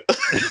Vonnegut.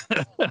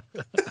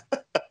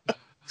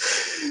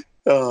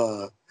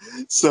 uh,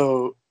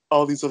 so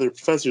all these other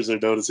professors are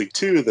noticing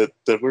too that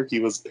the work he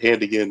was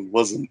handing in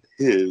wasn't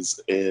his,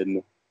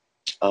 and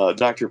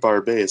Dr.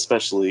 Barbet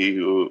especially,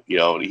 who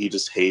he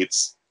just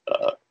hates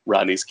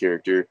Rodney's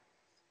character,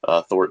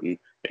 Thornton,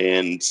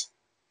 and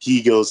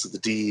he goes to the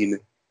dean,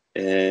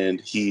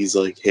 and he's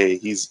like, hey,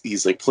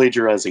 he's like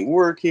plagiarizing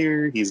work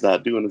here. He's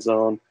not doing his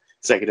own.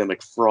 It's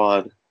academic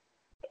fraud.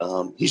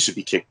 He should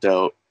be kicked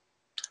out.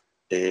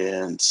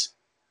 And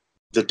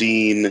the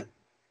dean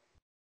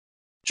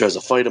tries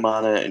to fight him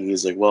on it, and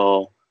he's like,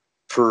 well,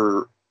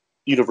 per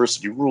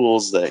university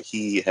rules, that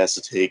he has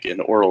to take an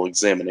oral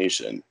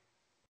examination.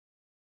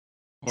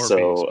 Or be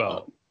So,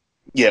 expelled.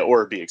 yeah,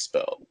 or be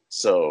expelled.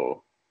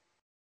 So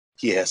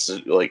he has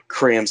to like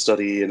cram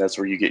study, and that's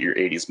where you get your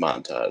 80s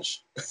montage.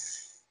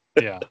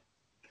 Yeah.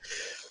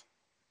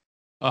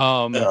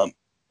 Um,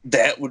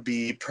 that would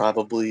be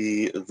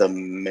probably the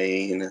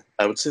main,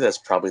 I would say that's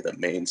probably the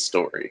main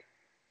story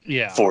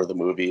Yeah. for the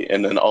movie.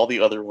 And then all the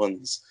other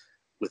ones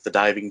with the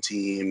diving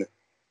team,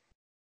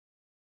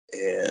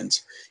 and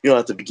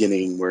at the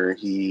beginning where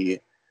he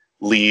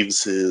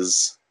leaves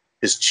his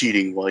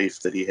cheating wife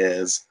that he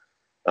has,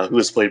 who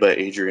is played by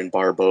Adrienne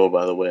Barbeau,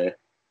 by the way.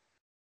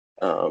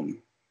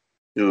 Um,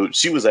 who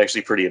she was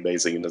actually pretty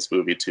amazing in this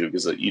movie too,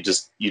 because you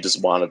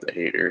just wanted to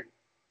hate her.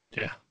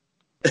 Yeah.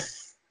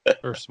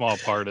 Or small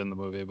part in the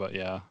movie, but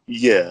yeah.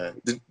 Yeah.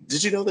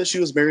 Did you know that she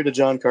was married to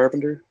John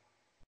Carpenter?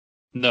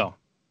 No.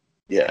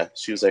 Yeah,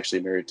 she was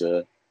actually married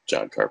to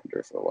John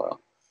Carpenter for a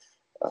while.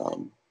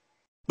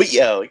 But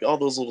yeah, like all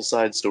those little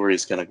side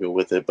stories kind of go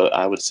with it. But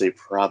I would say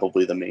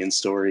probably the main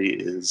story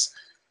is,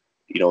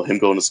 him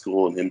going to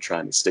school and him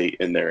trying to stay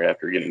in there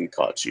after getting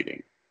caught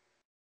cheating.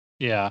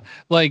 Yeah.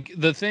 Like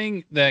the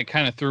thing that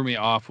kind of threw me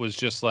off was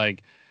just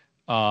like,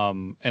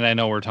 and I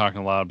know we're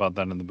talking a lot about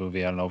that in the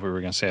movie. I don't know if we were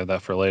going to save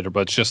that for later,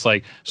 but it's just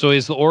like, so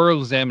is the oral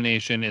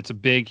examination, it's a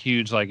big,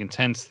 huge, like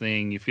intense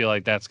thing. You feel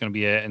like that's going to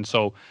be it. And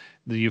so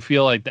you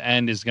feel like the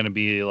end is going to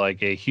be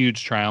like a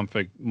huge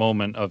triumphant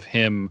moment of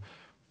him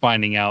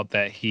finding out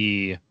that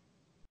he,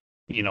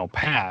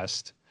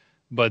 passed.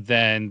 But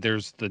then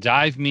there's the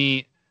dive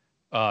meet,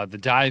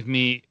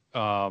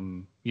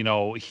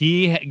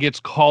 he gets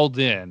called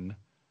in,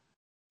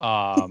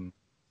 um,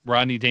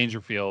 Rodney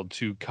Dangerfield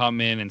to come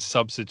in and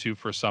substitute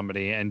for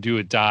somebody and do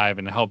a dive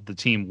and help the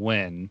team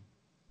win.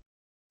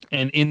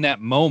 And in that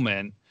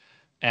moment,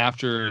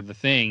 after the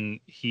thing,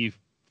 he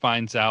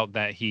finds out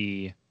that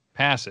he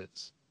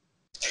passes.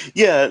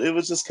 Yeah, it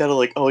was just kind of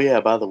like, oh yeah,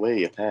 by the way,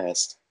 you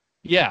passed.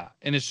 Yeah,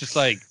 and it's just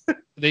like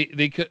they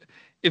could,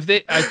 if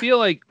they, I feel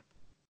like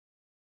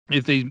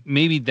if they,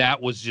 maybe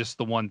that was just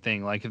the one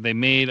thing, like if they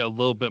made a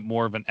little bit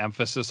more of an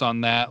emphasis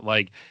on that,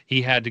 like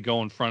he had to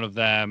go in front of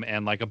them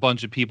and like a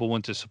bunch of people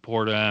went to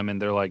support him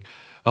and they're like,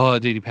 oh,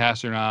 did he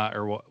pass or not,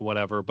 or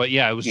whatever. But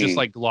yeah, it was just Hmm.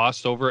 like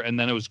glossed over, and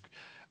then it was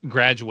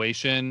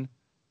graduation,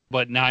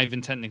 but not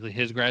even technically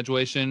his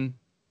graduation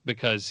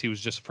because he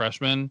was just a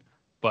freshman,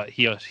 but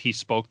he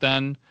spoke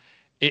then.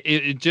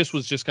 It just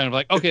was just kind of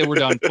like, okay, we're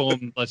done,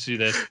 boom, let's do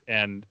this,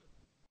 and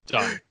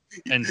done.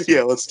 End Yeah,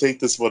 scene. let's take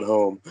this one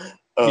home.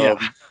 Yeah. Um,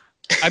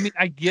 I mean,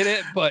 I get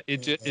it, but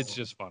it's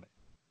just funny.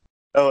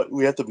 Oh,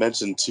 we have to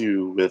mention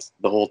too with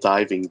the whole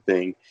diving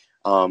thing.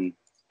 Um,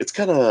 it's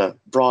kind of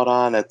brought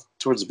on at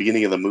towards the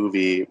beginning of the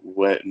movie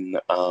when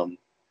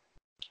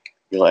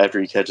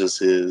after he catches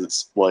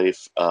his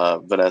wife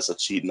Vanessa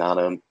cheating on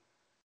him,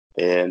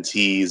 and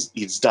he's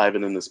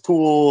diving in this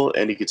pool,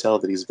 and you can tell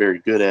that he's very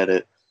good at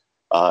it.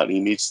 And he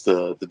meets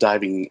the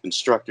diving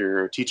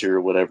instructor or teacher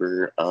or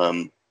whatever,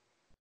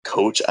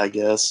 coach, I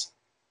guess,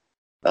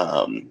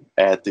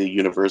 at the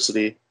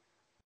university,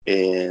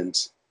 and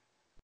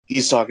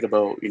he's talking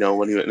about,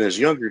 when he in his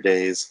younger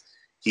days,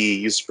 he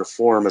used to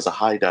perform as a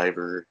high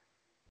diver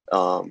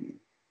um,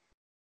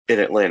 in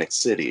Atlantic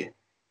City.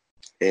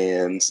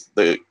 And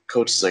the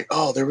coach is like,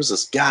 "Oh, there was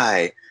this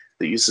guy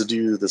that used to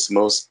do the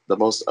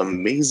most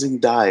amazing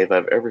dive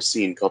I've ever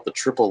seen called the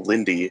Triple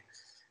Lindy."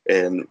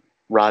 And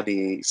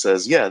Rodney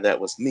says, "Yeah, that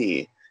was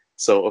me."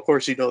 So of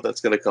course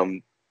that's going to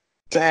come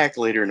back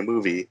later in the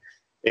movie.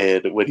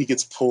 And when he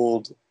gets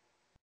pulled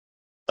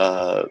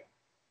uh,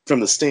 from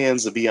the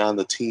stands to be on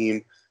the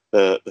team,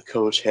 the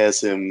coach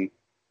has him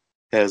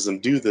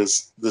do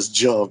this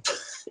jump.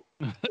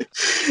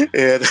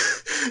 And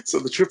so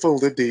the triple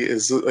Lindy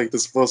is like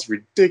this most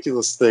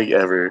ridiculous thing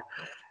ever.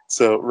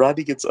 So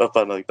Rodney gets up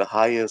on like the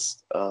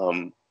highest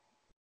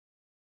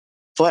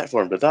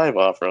platform to dive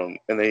off from,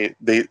 and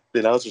the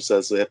announcer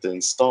says they have to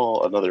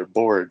install another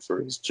board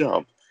for his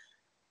jump.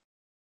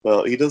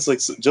 Well, he does like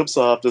jumps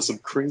off, does some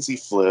crazy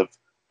flip,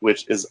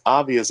 which is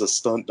obvious a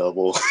stunt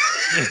double.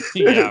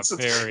 Yeah,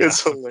 very.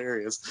 It's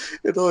hilarious.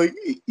 And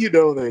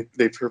like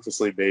they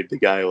purposely made the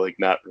guy like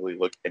not really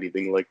look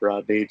anything like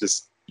Rodney,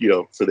 just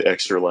for the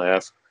extra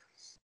laugh.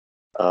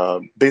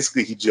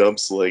 Basically, he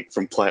jumps like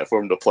from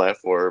platform to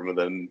platform and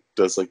then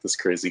does like this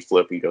crazy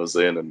flip and goes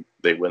in, and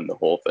they win the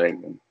whole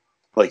thing. And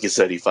like you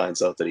said, he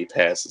finds out that he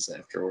passes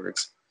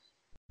afterwards.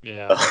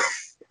 Yeah.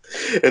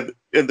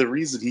 And the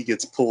reason he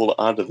gets pulled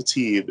onto the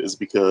team is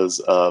because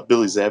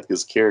Billy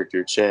Zabka's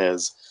character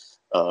Chaz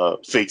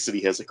fakes that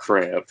he has a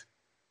cramp.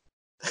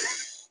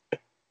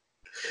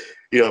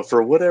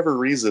 For whatever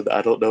reason,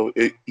 I don't know.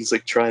 He's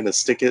like trying to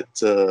stick it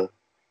to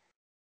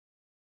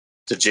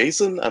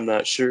Jason. I'm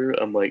not sure.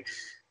 I'm like,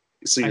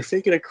 so you're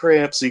faking a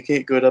cramp, so you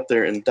can't go up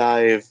there and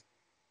dive,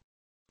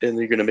 and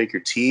you're gonna make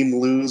your team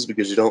lose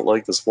because you don't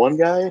like this one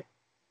guy.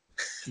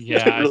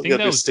 Yeah, I I really think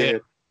that was it.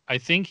 understand. I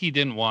think he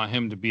didn't want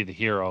him to be the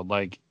hero.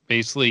 Like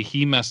basically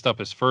he messed up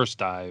his first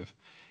dive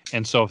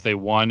And so if they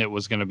won, it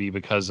was going to be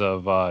because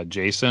of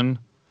Jason.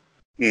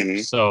 Mm-hmm.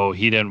 So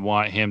he didn't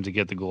want him to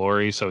get the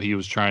glory. So he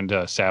was trying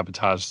to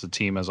sabotage the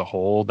team as a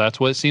whole. That's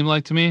what it seemed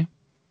like to me.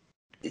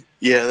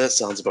 Yeah, that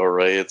sounds about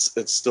right. It's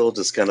still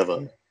just kind of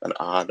an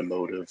odd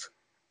motive.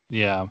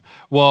 Yeah.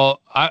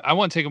 Well, I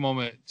want to take a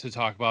moment to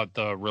talk about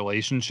the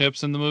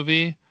relationships in the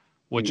movie,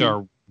 which Mhm.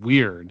 are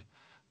weird.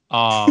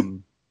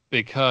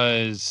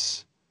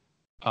 Because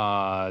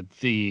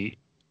the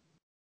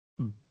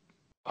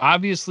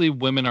obviously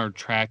women are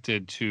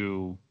attracted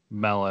to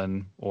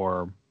Melon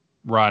or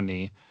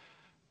Rodney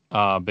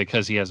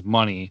because he has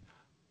money.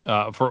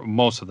 For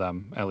most of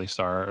them, at least,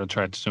 are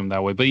attracted to him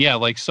that way. But yeah,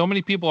 like so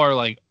many people are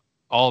like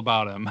all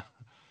about him,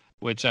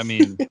 which I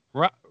mean,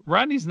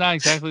 Rodney's not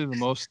exactly the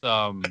most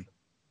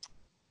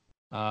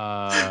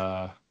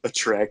uh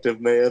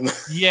Attractive man.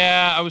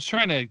 yeah, I was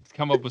trying to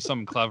come up with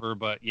something clever,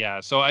 but yeah,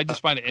 so I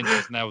just find it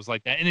interesting that I was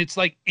like that. And it's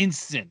like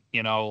instant,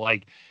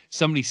 like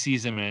somebody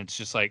sees him and it's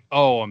just like,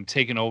 oh, I'm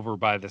taken over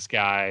by this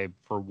guy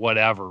for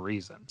whatever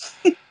reason.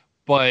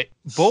 But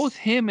both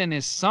him and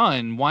his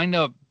son wind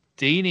up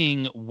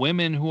dating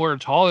women who are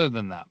taller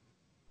than them.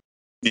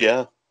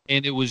 Yeah.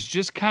 And it was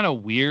just kind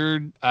of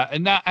weird.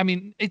 And not, I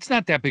mean, it's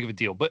not that big of a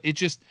deal, but it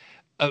just,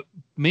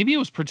 maybe it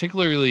was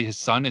particularly his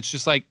son. It's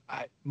just like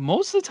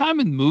most of the time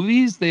in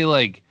movies, they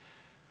like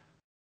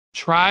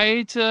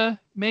try to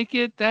make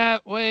it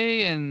that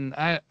way. And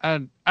I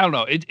don't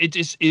know.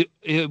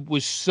 It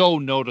was so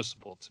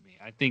noticeable to me.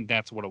 I think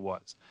that's what it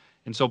was.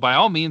 And so by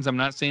all means, I'm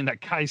not saying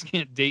that guys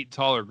can't date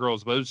taller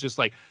girls, but it was just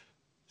like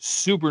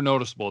super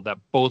noticeable that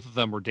both of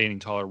them were dating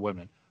taller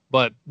women.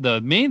 But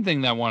the main thing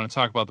that I want to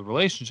talk about the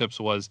relationships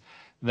was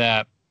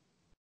that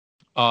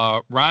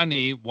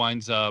Rodney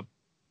winds up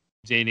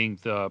dating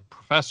the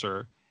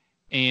professor,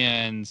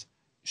 and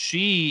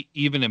she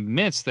even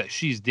admits that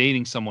she's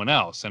dating someone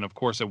else. And of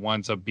course, it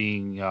winds up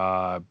being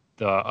the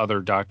other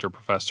doctor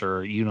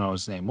professor. You know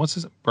his name. What's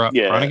his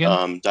Yeah.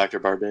 Bronigan? Dr.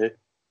 Barbet.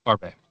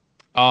 Barbe.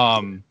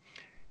 Um,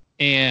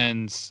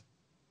 and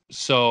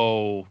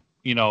so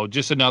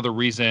just another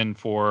reason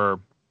for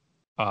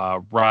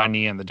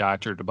Rodney and the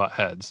doctor to butt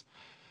heads.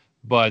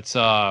 But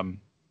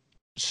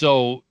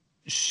so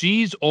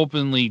she's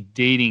openly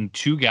dating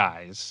two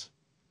guys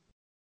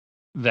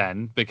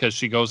then because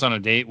she goes on a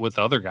date with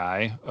the other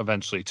guy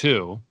eventually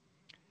too.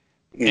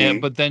 And Mm-hmm.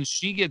 but then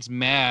she gets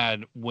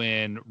mad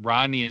when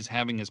Rodney is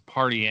having his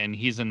party and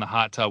he's in the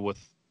hot tub with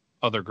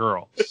other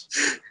girls.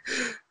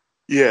 And,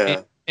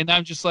 Yeah. and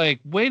I'm just like,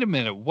 wait a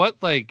minute, what?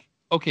 Like,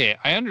 okay,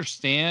 I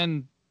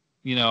understand,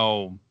 you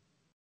know,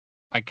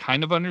 I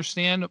kind of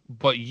understand,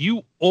 but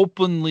you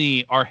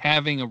openly are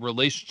having a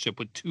relationship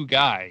with two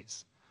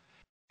guys.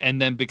 And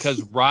then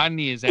because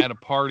Rodney is at a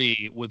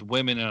party with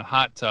women in a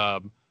hot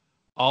tub,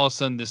 all of a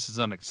sudden this is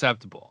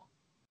unacceptable.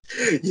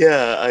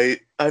 Yeah,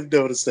 I've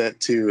noticed that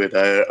too, and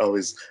I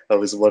always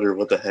wonder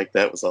what the heck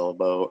that was all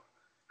about.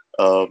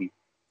 Um,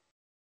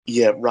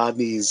 yeah,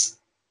 Rodney's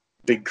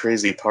big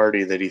crazy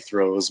party that he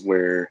throws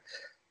where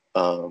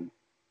um,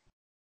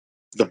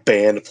 the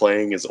band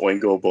playing is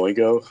Oingo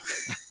Boingo,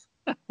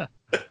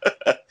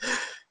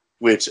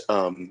 which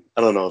I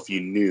don't know if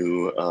you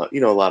knew. A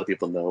lot of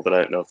people know, but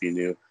I don't know if you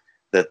knew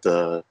that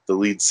the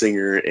lead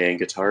singer and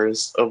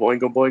guitarist of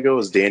Oingo Boingo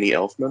is Danny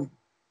Elfman.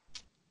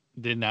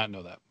 Did not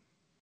know that.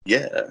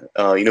 Yeah,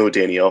 you know who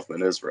Danny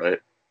Elfman is, right?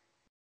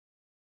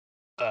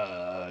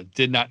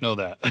 Did not know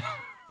that.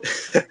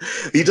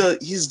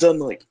 He's done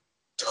like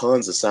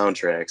tons of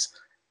soundtracks.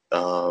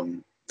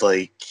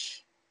 Like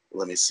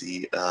let me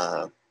see,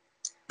 what's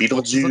his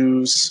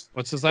Beetlejuice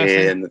What's his last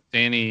name? and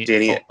Danny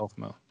Danny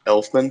Elfman.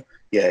 Elfman.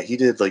 Yeah, he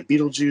did like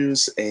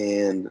Beetlejuice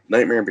and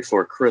Nightmare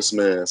Before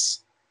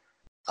Christmas.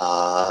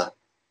 Uh,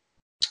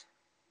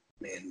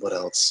 man, what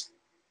else?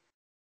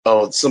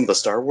 Oh, some of the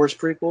Star Wars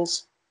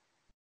prequels.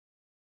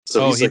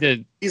 So Oh, he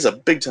did. he's a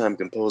big time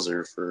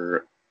composer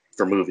for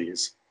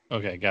movies.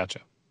 Okay, gotcha.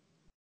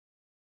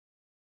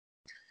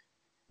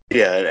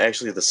 Yeah, and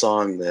actually the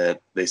song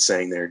that they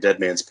sang there, "Dead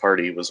Man's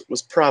Party," was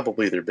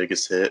probably their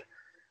biggest hit.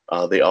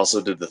 They also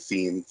did the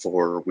theme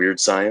for Weird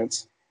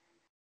Science.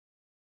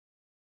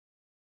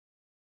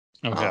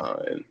 Okay.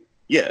 And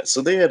yeah,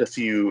 so they had a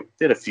few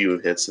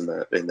hits in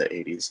the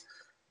 80s.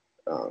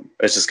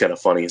 It's just kind of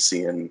funny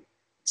seeing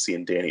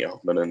Danny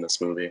Elfman in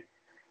this movie.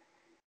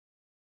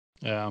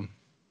 Yeah.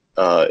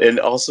 And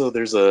also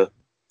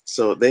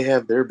so they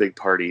have their big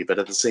party, but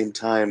at the same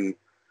time,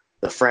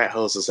 the frat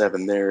house is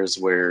having theirs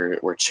where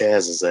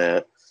Chaz is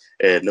at,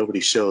 and nobody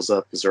shows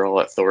up because they're all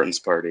at Thornton's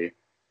party,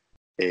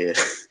 and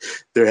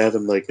they're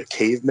having like a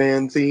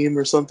caveman theme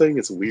or something.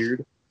 It's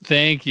weird.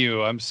 Thank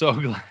you. I'm so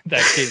glad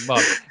that came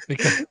up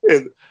because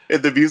and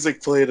the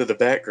music played in the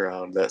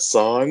background. That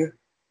song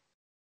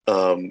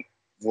um,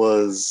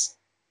 was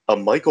a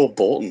Michael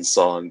Bolton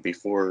song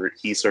before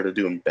he started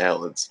doing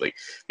ballads. Like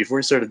before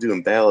he started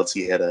doing ballads,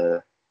 he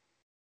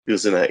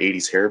was in an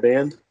 '80s hair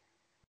band,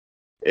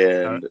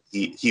 and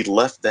he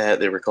left that.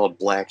 They were called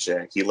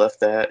Blackjack. He left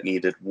that, and he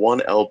did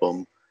one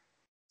album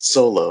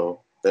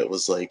solo that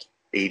was like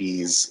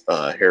 '80s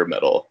hair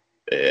metal,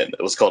 and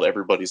it was called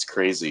Everybody's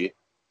Crazy.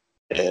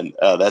 And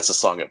that's a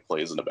song that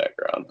plays in the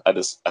background.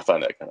 I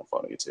find that kind of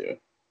funny too.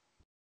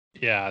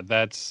 Yeah,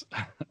 that's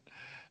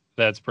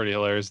that's pretty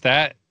hilarious.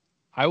 That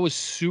I was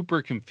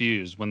super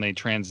confused when they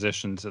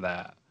transitioned to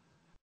that.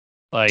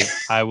 Like,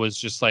 I was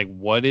just like,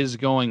 what is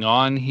going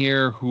on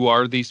here? Who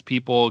are these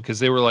people? Because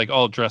they were like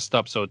all dressed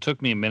up. So it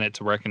took me a minute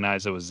to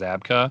recognize it was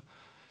Zabka.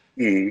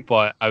 Mm.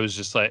 But I was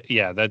just like,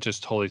 yeah, that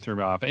just totally threw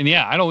me off. And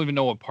yeah, I don't even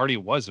know what party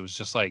it was. It was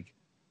just like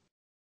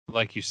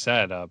you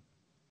said, a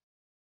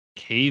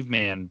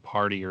caveman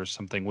party or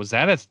something. Was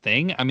that a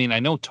thing? I mean, I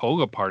know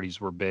toga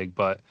parties were big,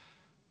 but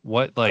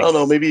what, I like, don't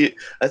know. Maybe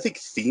I think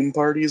theme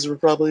parties were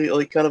probably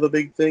like kind of a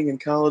big thing in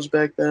college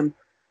back then.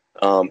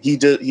 He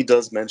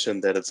does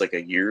mention that it's like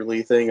a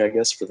yearly thing, I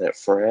guess, for that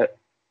frat.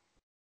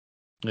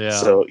 yeah.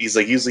 So he's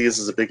like, usually this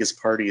is the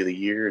biggest party of the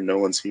year, and no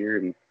one's here.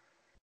 And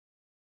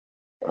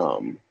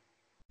um,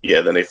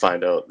 yeah, then they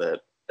find out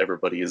that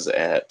everybody is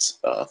at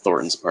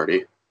Thornton's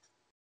party.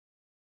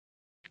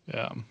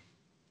 Yeah.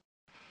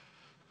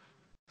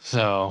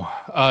 So,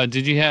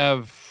 did you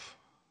have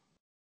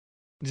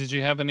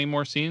any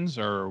more scenes,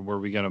 or were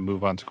we gonna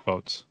move on to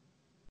quotes?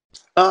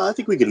 I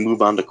think we can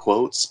move on to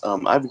quotes.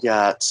 I've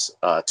got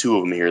two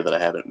of them here that I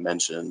haven't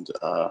mentioned.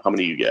 How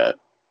many you got?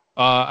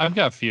 I've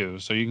got a few,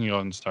 so you can go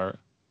ahead and start.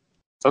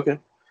 Okay.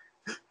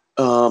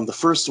 The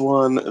first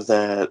one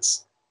that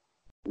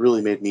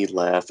really made me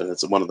laugh, and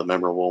it's one of the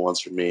memorable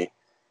ones for me,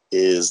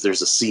 is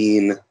there's a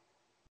scene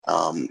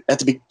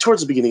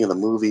towards the beginning of the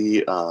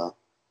movie.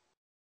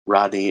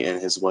 Rodney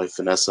and his wife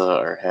Vanessa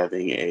are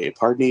having a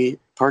party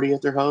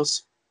at their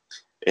house,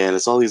 and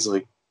it's all these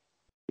like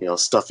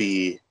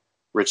stuffy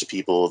rich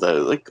people that are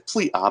like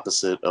complete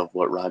opposite of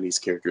what Rodney's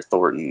character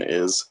Thornton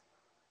is.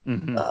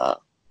 Hmm. Uh,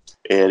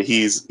 and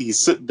he's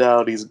sitting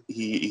down.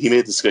 He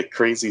made this like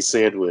crazy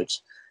sandwich,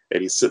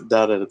 and he's sitting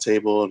down at a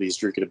table and he's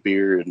drinking a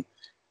beer, and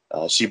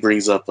she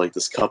brings up like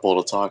this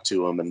couple to talk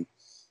to him,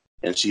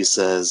 and she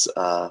says,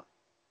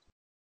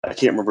 I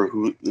can't remember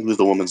who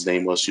the woman's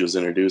name was she was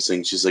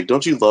introducing. She's like,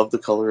 "Don't you love the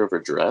color of her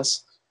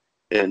dress?"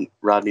 And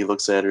Rodney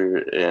looks at her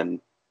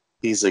and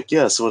he's like,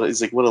 "Yes."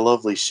 He's like, "What a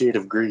lovely shade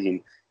of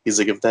green." He's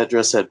like, "If that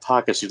dress had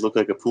pockets, you'd look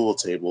like a pool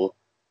table."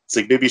 It's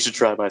like, maybe you should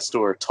try my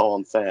store, tall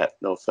and fat.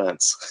 No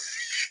offense.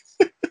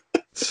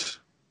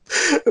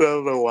 And I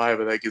don't know why,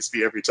 but that gets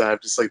me every time.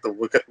 Just like the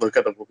look on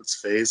the woman's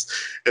face,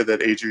 and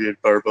then Adrienne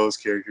Barbeau's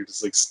character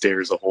just like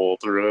stares a hole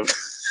through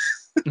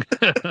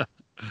him.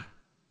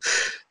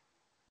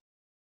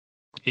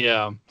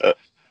 Yeah, Uh,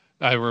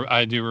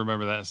 I do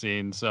remember that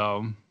scene.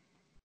 So,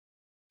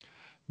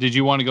 did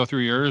you want to go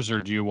through yours,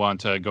 or do you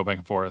want to go back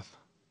and forth?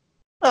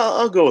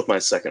 I'll go with my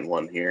second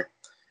one here.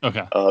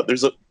 Okay.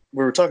 There's a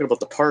We were talking about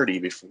the party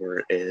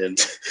before, and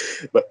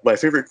but my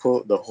favorite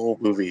quote in the whole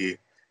movie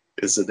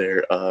is in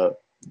there.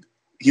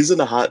 He's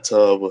in a hot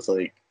tub with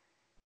like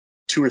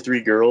two or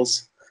three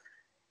girls,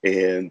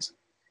 and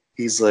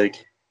he's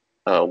like,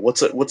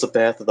 what's a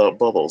bath without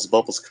bubbles?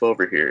 Bubbles, come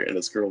over here." And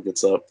this girl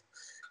gets up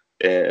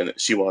and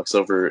she walks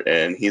over,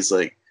 and he's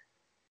like,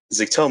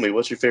 "Tell me,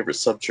 what's your favorite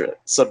subject?"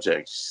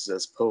 She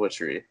says,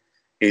 "Poetry."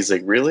 He's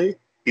like, "Really?"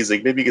 He's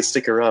like, "Maybe you can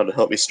stick around and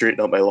help me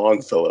straighten out my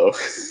Longfellow."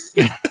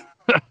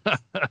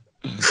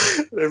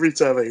 Every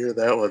time I hear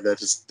that one, that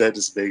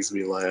just makes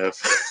me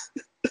laugh.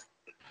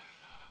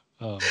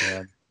 Oh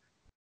man.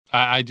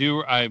 I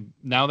do. I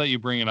Now that you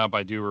bring it up,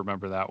 I do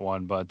remember that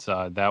one, but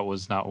that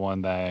was not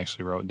one that I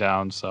actually wrote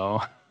down.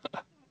 So,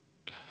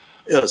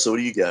 Yeah. So what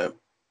do you got?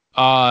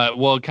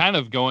 well, kind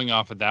of going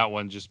off of that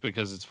one, just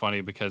because it's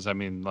funny. Because I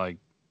mean, like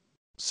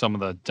some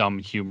of the dumb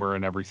humor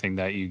and everything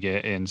that you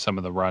get in some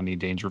of the Rodney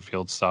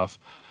Dangerfield stuff.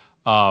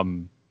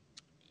 Um,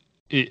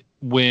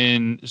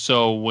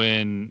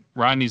 when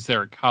Rodney's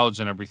there at college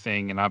and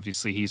everything, and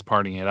obviously he's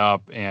partying it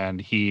up,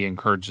 and he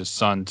encourages his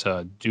son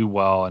to do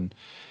well, and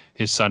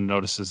his son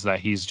notices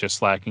that he's just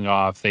slacking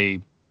off.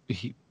 He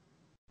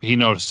he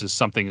notices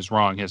something is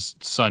wrong. His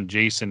son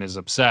Jason is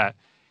upset,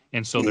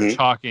 and so they're Hmm.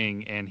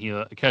 talking, and he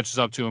catches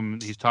up to him.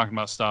 He's talking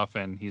about stuff,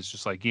 and he's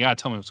just like, "You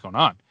gotta tell me what's going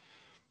on."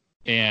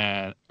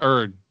 And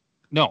or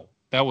no,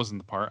 that wasn't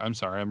the part. I'm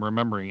sorry, I'm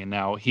remembering it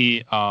now.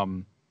 He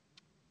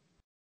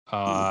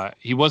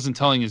wasn't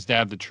telling his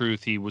dad the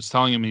truth. He was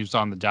telling him he was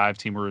on the dive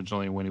team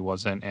originally when he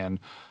wasn't, and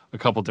a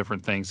couple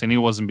different things. And he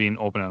wasn't being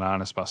open and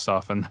honest about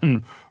stuff. And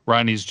then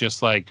Ronnie's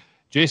just like,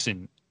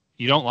 "Jason,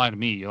 you don't lie to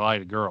me. You lie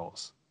to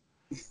girls."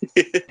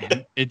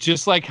 And it's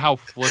just like how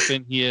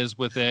flippant he is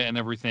with it and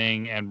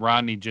everything. And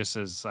Rodney just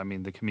is, I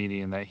mean, the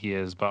comedian that he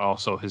is, but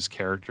also his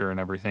character and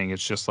everything.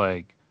 It's just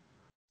like,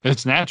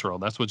 it's natural.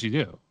 That's what you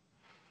do.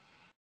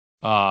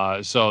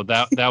 So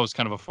that was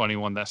kind of a funny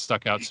one that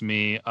stuck out to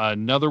me.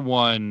 Another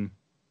one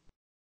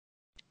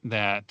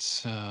that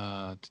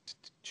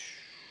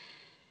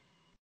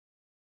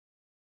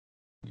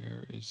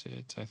where is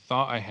it? I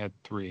thought I had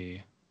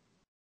three.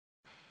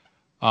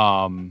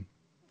 Um,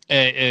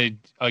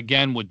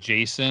 Again with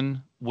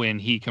Jason when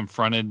he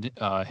confronted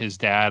his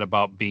dad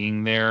about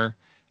being there,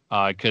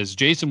 because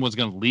Jason was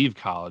going to leave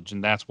college,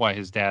 and that's why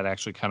his dad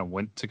actually kind of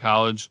went to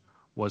college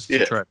was to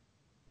Yeah.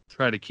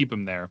 try to keep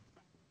him there.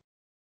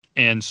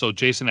 And so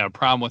Jason had a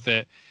problem with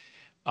it.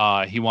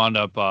 He wound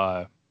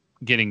up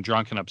getting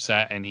drunk and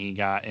upset, and he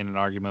got in an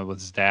argument with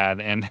his dad.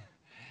 And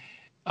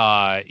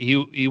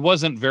he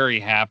wasn't very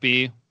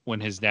happy when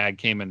his dad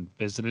came and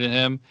visited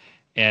him.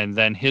 And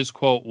then Jason's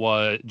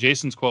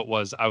quote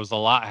was, "I was a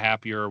lot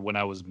happier when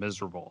I was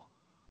miserable,"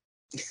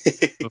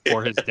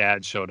 before his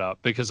dad showed up,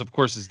 because of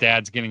course his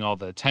dad's getting all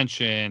the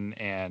attention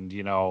and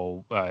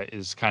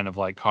is kind of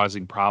like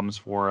causing problems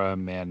for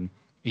him, and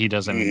he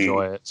doesn't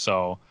enjoy it.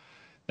 So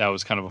that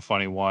was kind of a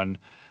funny one.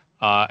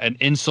 An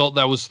insult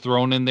that was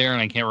thrown in there,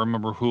 and I can't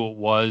remember who it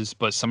was,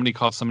 but somebody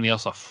called somebody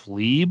else a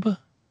fleeb.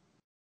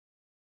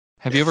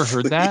 Have you ever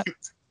heard that?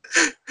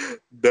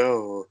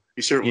 No.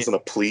 You sure it wasn't a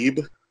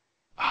plebe?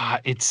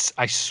 I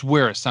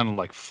swear it sounded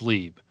like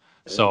fleeb.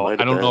 So I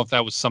don't know if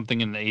that was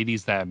something in the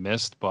 80s that I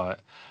missed,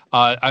 but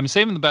I'm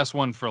saving the best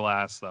one for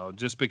last, though,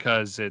 just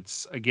because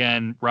it's,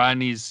 again,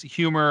 Rodney's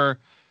humor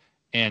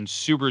and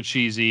super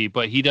cheesy,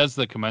 but he does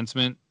the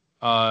commencement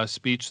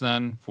speech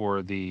then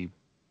for the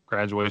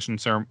graduation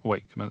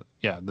ceremony.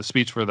 The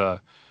speech for the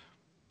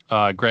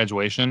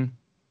graduation.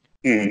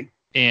 Mm-hmm.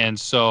 And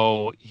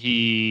so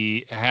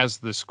he has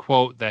this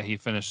quote that he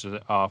finished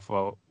it off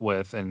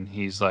with, and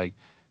he's like,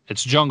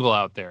 "It's jungle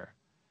out there.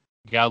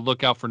 You got to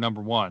look out for number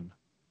one,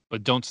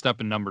 but don't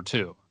step in number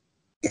two."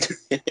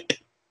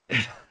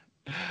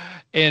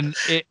 And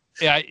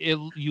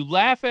you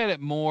laugh at it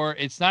more.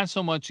 It's not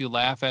so much you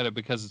laugh at it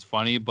because it's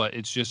funny, but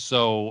it's just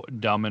so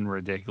dumb and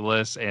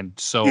ridiculous and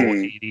so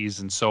 80s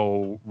and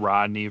so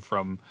Rodney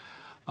from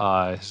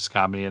his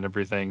comedy and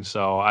everything.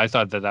 So I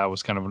thought that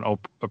was kind of an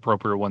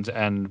appropriate one to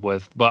end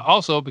with, but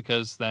also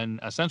because then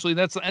essentially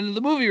that's the end of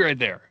the movie right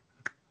there.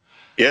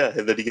 Yeah,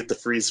 and then you get the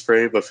freeze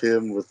frame of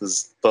him with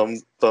his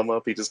thumb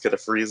up. He just kind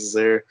of freezes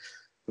there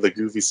with a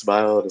goofy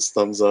smile and his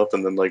thumbs up,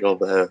 and then like all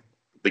the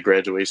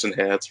graduation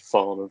hats are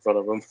falling in front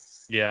of him.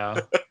 Yeah.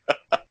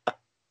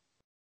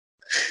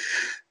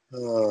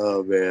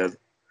 Oh man.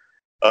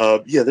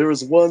 Yeah, there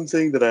was one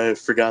thing that I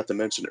forgot to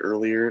mention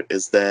earlier,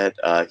 is that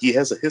he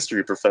has a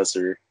history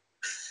professor.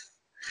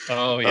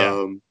 Oh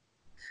yeah.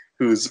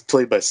 Who's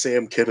played by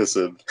Sam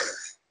Kinison.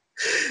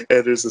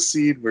 And there's a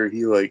scene where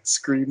he like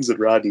screams at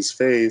Rodney's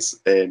face,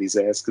 and he's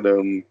asking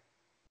him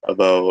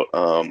about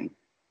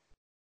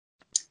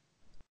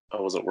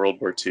was it World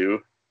War II?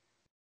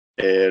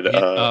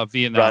 And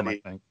Vietnam,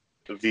 Rodney, I think.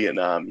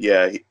 Vietnam,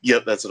 yeah,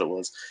 yep, that's what it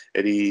was.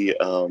 And he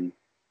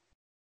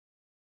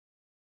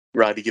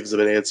Rodney gives him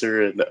an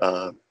answer, and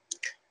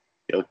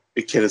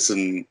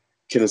Kinison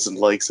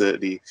likes it,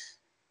 and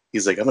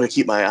he's like, "I'm gonna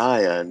keep my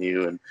eye on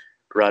you." And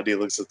Rodney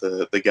looks at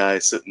the guy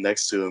sitting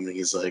next to him, and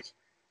he's like,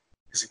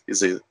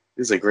 "He's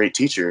a great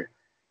teacher."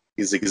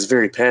 He's like, "He's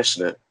very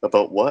passionate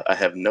about what? I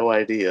have no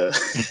idea."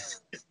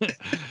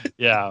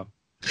 Yeah.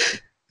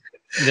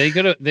 They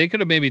could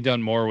have maybe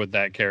done more with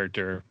that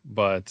character,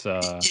 but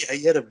yeah,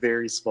 he had a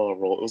very small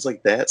role. It was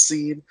like that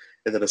scene,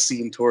 and then a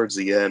scene towards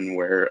the end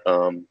where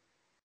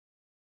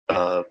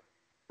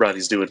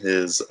Rodney's doing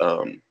his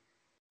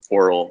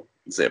oral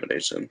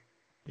examination.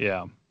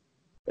 Yeah,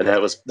 and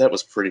that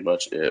was pretty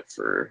much it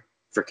for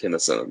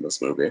Kinison in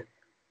this movie.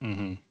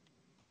 Mm-hmm.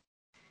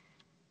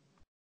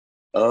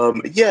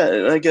 Yeah,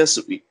 and I guess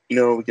we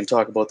can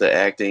talk about the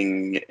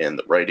acting and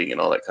the writing and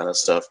all that kind of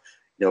stuff.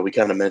 We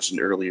kind of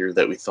mentioned earlier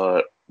that we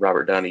thought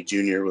Robert Downey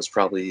Jr. was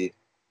probably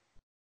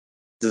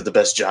did the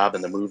best job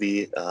in the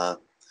movie.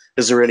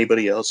 Is there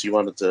anybody else you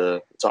wanted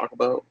to talk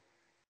about?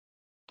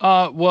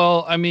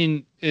 Well, I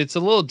mean, it's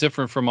a little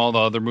different from all the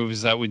other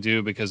movies that we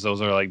do because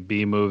those are like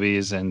B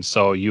movies, and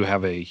so you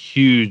have a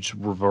huge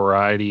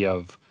variety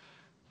of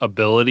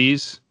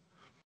abilities.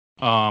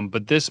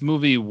 But this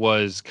movie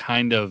was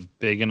kind of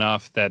big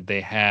enough that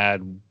they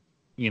had,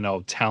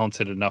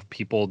 talented enough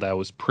people that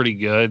was pretty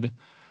good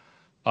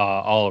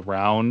all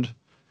around.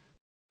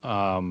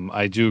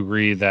 I do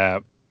agree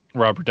that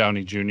Robert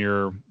Downey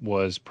Jr.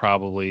 was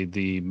probably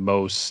the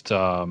most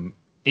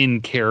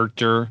in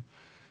character.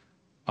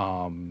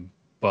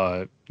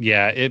 But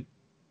yeah,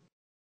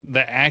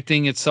 the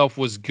acting itself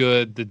was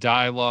good. The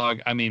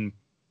dialogue, I mean,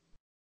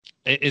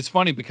 it's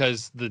funny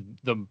because the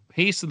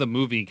pace of the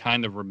movie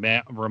kind of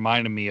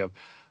reminded me of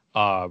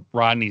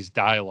Rodney's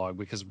dialogue,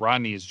 because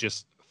Rodney is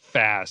just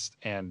fast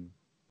and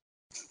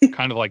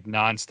kind of like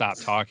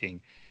nonstop talking.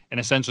 And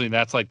essentially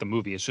that's like the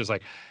movie. It's just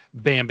like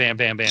bam, bam,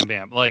 bam, bam,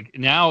 bam. Like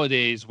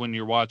nowadays when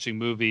you're watching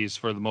movies,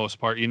 for the most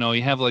part, you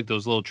have like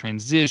those little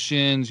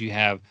transitions. You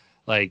have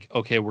like,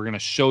 okay, we're going to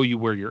show you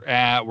where you're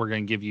at. We're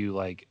going to give you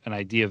like an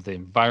idea of the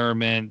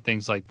environment,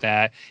 things like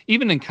that.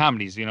 Even in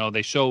comedies,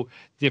 they show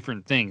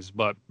different things.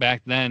 But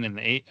back then in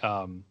the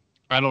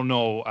I don't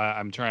know,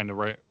 I'm trying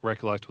to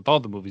recollect with all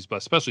the movies, but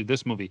especially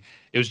this movie,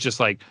 it was just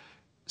like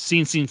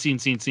scene, scene, scene,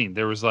 scene, scene.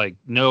 There was like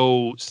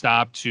no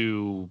stop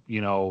to,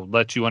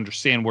 let you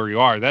understand where you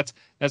are. That's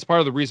part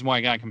of the reason why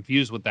I got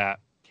confused with that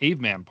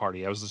caveman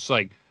party. I was just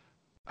like,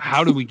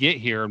 how did we get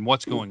here and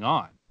what's going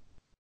on?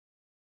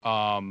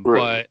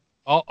 Right.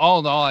 all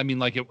in all, I mean,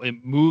 like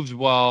it moves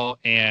well,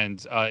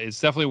 and it's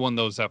definitely one of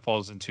those that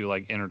falls into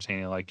like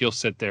entertaining. Like you'll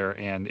sit there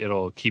and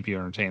it'll keep you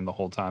entertained the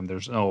whole time.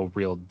 There's no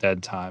real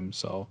dead time.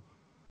 So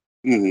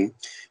Hmm.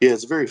 Yeah,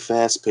 it's a very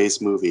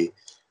fast-paced movie,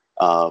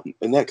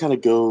 and that kind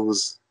of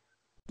goes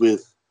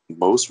with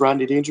most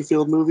Rodney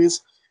Dangerfield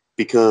movies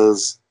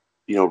because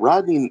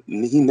Rodney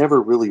he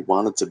never really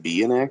wanted to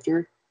be an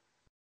actor.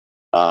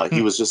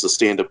 He hmm, was just a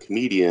stand-up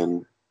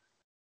comedian,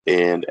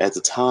 and at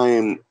the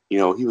time,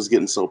 he was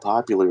getting so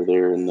popular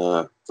there in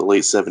the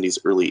late '70s,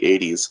 early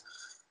 '80s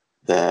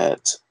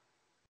that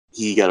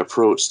he got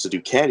approached to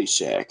do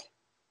Caddyshack,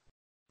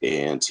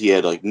 and he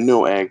had like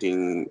no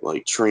acting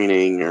like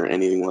training or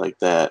anything like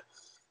that.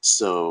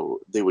 So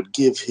they would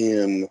give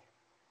him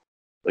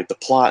like the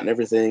plot and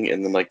everything,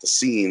 and then like the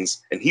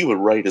scenes, and he would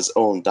write his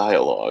own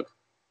dialogue.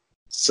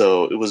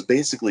 So it was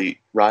basically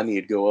Rodney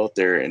would go out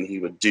there and he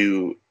would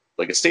do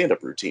like a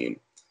stand-up routine,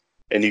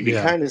 and you can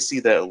yeah, kind of see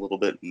that a little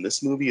bit in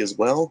this movie as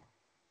well.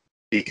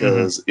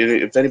 hmm Because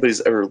if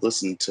anybody's ever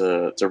listened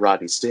to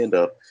Rodney's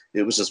stand-up,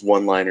 it was just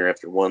one-liner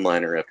after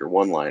one-liner after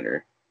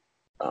one-liner.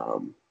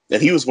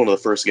 And he was one of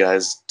the first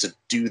guys to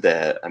do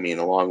that. I mean,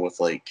 along with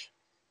like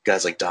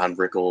guys like Don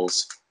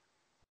Rickles,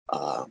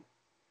 uh,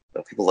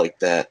 people like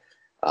that.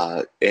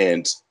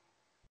 And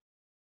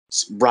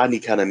Rodney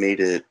kind of made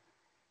it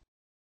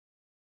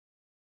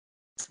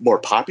more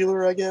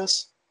popular, I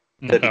guess.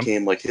 That okay,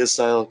 became like his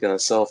style, kind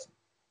of self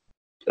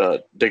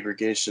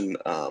degradation.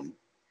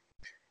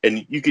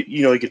 And you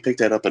could pick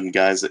that up in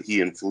guys that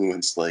he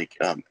influenced, like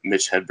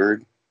Mitch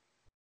Hedberg,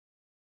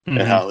 and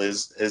hmm how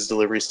his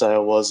delivery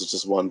style was. It's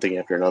just one thing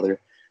after another.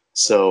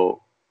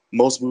 So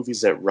most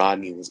movies that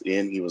Rodney was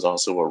in, he was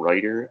also a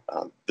writer.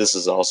 This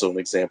is also an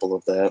example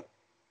of that.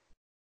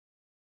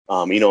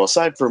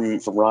 Aside from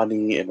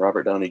Rodney and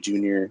Robert Downey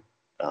Jr.,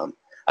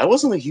 I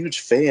wasn't a huge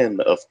fan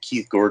of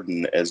Keith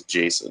Gordon as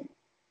Jason.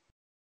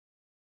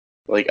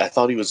 Like I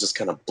thought he was just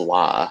kind of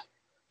blah,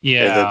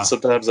 and then yeah.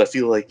 sometimes I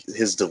feel like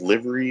his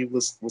delivery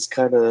was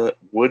kind of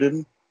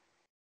wooden.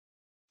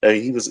 I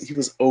mean, he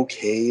was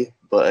okay,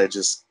 but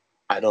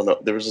I don't know.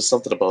 There was just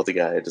something about the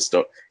guy. I just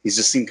don't. He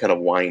just seemed kind of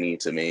whiny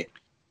to me.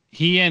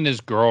 He and his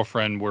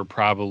girlfriend were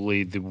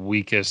probably the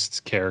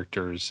weakest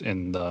characters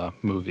in the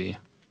movie.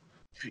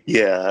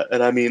 Yeah,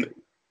 and I mean,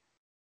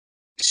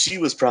 she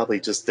was probably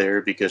just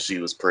there because she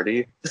was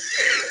pretty.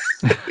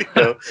 you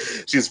know,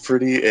 she's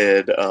pretty,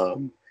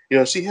 and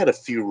she had a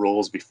few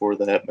roles before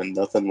that, but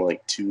nothing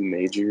like too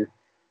major.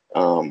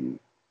 Um,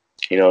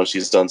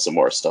 she's done some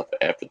more stuff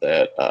after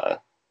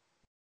that.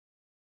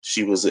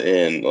 She was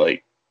in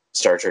like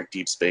Star Trek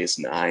Deep Space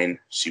Nine.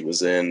 She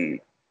was in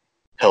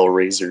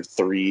Hellraiser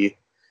 3.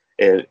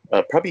 And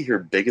probably her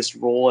biggest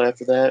role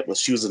after that was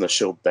she was in the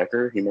show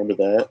Becker. You remember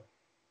that?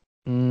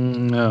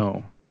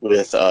 No.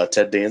 With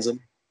Ted Danson?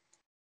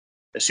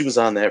 She was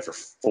on that for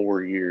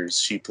 4 years.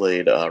 She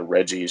played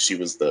Reggie. She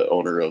was the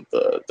owner of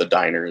the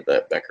diner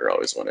that Becker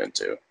always went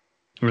into.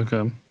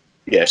 Okay.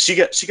 Yeah, she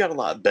got a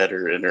lot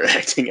better in her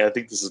acting. I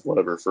think this is one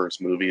of her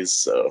first movies,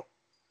 so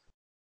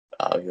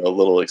a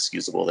little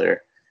excusable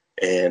there.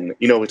 And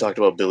we talked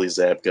about Billy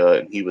Zabka,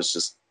 and he was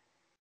just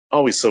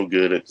always so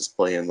good at just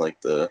playing like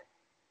the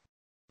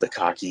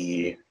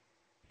cocky,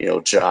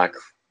 jock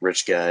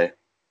rich guy.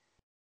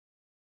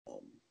 Um,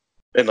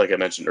 and like I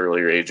mentioned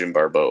earlier, Adrienne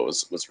Barbeau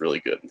was really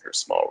good in her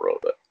small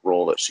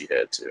role that she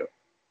had too.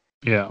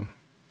 Yeah.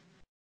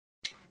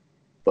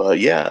 But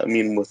yeah, I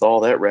mean, with all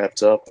that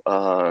wrapped up,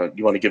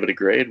 you want to give it a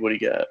grade? What do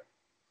you got?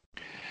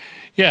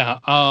 Yeah.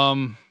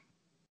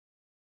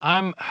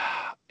 I'm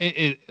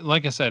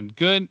like I said,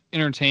 good,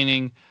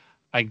 entertaining.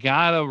 I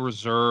gotta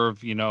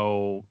reserve,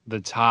 the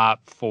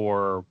top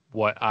for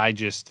what I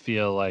just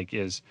feel like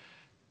is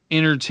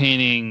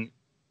entertaining,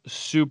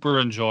 super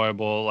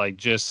enjoyable, like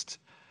just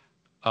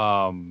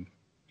um,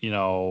 you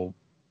know,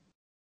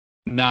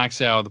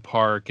 knocks it out of the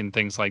park and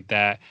things like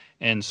that.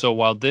 And so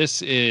while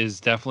this is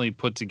definitely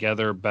put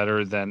together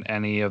better than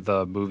any of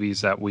the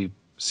movies that we've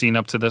seen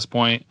up to this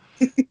point,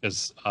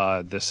 because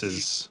this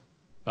is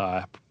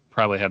uh,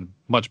 probably had a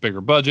much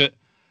bigger budget.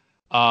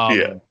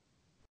 Yeah. Um,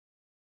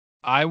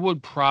 I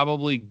would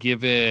probably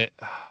give it.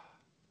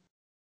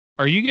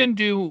 Are you gonna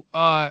do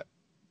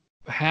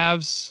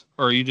halves,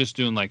 or are you just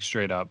doing like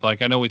straight up?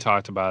 Like I know we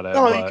talked about it,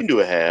 No, you but can do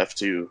a half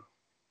too.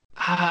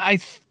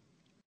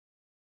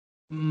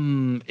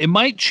 it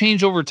might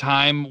change over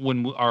time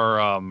when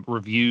our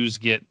reviews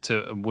get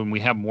to when we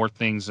have more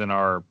things in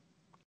our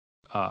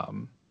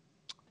um,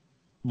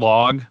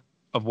 log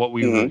of what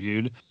we Hmm.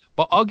 reviewed.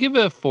 But I'll give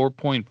it a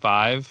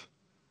 4.5.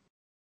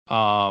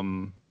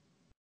 Um,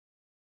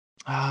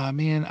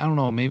 man, I don't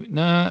know, maybe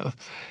nah,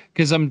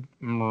 because I'll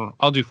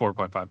do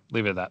 4.5.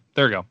 Leave it at that.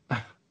 There we go.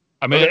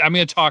 Okay. I'm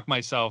gonna talk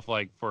myself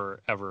like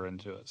forever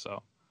into it.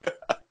 So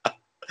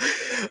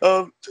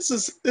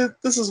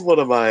This is one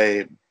of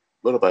my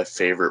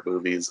favorite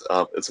movies.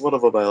 It's one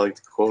of them I like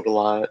to quote a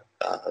lot.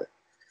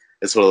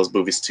 It's one of those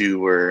movies too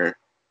where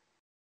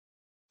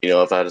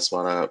if I just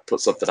want to put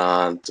something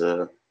on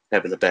to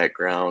have in the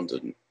background,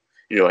 and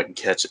I can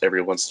catch it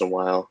every once in a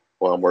while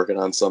I'm working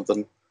on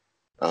something.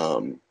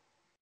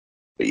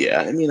 But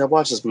yeah, I mean, I've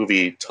watched this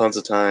movie tons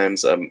of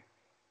times. I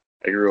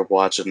grew up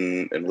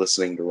watching and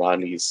listening to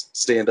Rodney's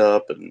stand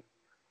up, and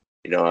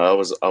I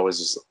was always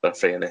just a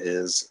fan of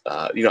his.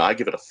 I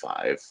give it a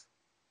 5.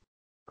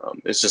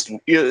 It's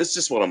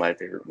just one of my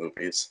favorite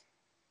movies.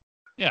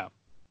 Yeah.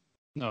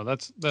 No,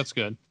 that's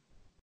good.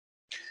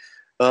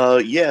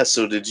 Yeah.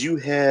 So, did you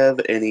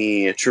have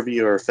any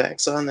trivia or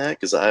facts on that?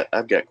 Because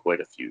I've got quite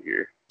a few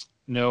here.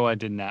 No, I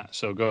did not.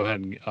 So go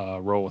ahead and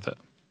roll with it.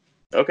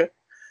 Okay.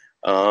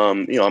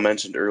 I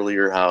mentioned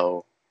earlier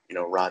how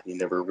Rodney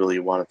never really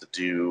wanted to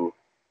do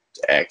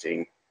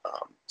acting,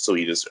 so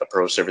he just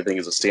approached everything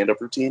as a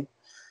stand-up routine.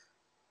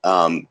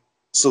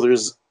 So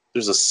there's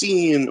a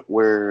scene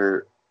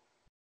where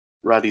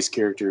Rodney's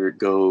character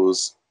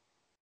goes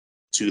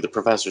to the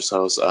professor's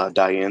house,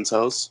 Diane's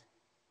house,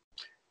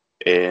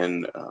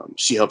 and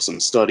she helps him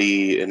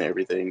study and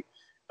everything.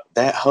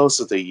 That house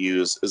that they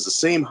use is the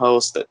same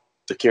house that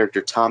the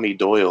character Tommy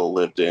Doyle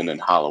lived in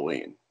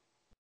Halloween.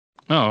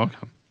 Oh,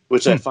 okay.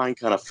 Which I find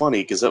kind of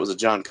funny because that was a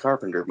John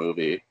Carpenter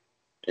movie,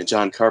 and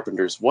John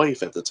Carpenter's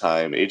wife at the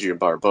time, Adrienne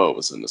Barbeau,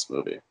 was in this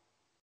movie.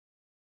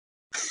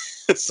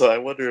 So I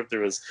wonder if there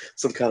was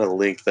some kind of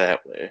link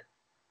that way,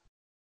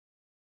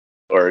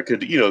 or it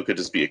could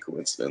just be a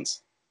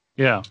coincidence.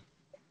 Yeah.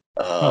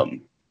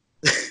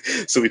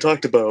 So we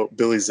talked about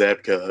Billy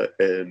Zabka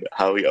and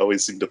how he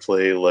always seemed to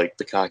play like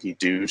the cocky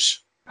douche.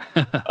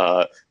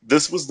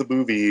 This was the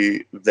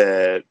movie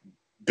that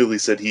Billy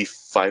said he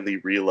finally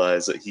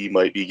realized that he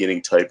might be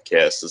getting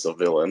typecast as a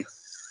villain.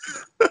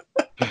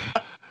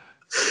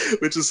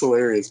 Which is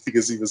hilarious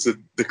because he was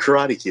in The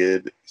Karate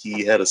Kid.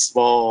 He had a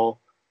small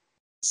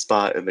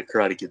spot in The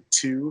Karate Kid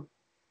 2,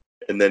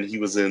 and then he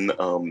was in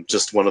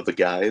just one of the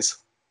guys.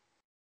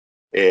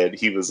 And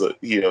he was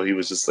he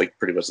was just like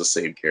pretty much the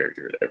same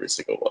character in every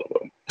single one of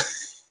them.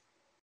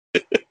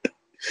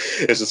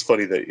 It's just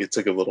funny that it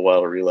took a little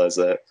while to realize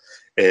that.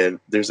 And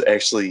there's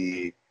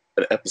actually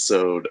an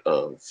episode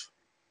of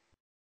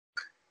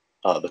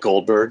The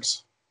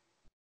Goldbergs.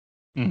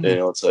 Mm-hmm.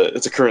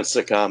 It's a current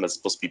sitcom. It's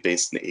supposed to be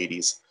based in the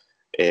 80s.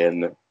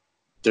 And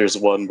there's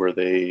one where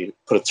they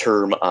put a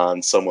term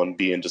on someone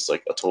being just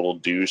like a total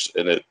douche,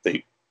 and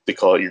they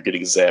call it "you're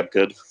getting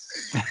Zabka."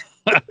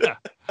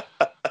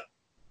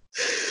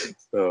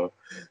 So,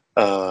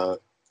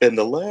 and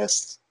the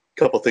last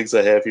couple things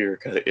I have here are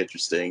kind of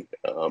interesting.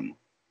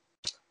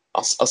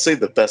 I'll save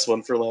the best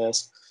one for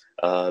last.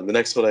 The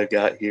next one I've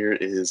got here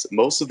is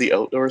most of the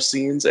outdoor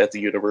scenes at the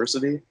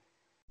university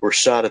were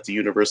shot at the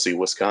University of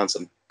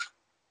Wisconsin.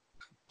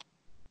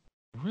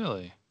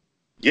 Really?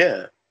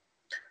 Yeah.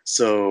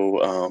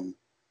 So,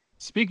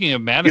 speaking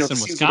of Madison,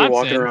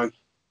 Wisconsin,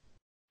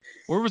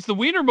 where was the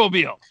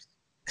Wienermobile?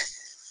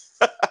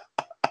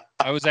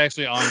 I was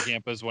actually on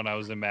campus when I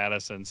was in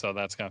Madison, so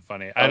that's kind of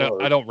funny. I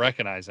don't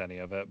recognize any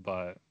of it,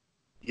 but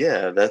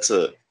yeah, that's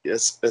what it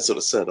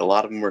said. A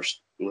lot of them was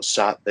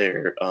shot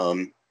there,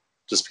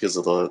 just because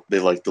of they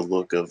like the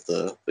look of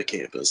the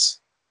campus.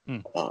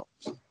 And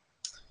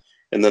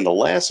then the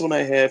last one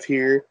I have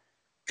here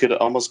could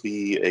almost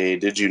be a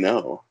 "Did you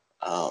know?"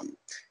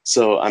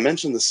 So I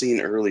mentioned the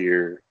scene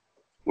earlier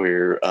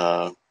where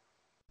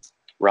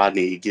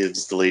Rodney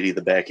gives the lady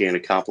the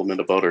backhanded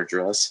compliment about her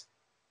dress.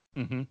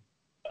 Mm-hmm.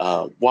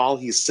 While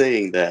he's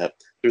saying that,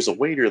 there's a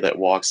waiter that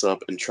walks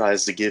up and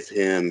tries to give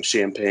him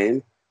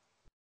champagne.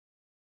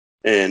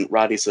 And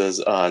Rodney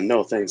says,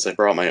 "No, thanks, I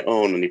brought my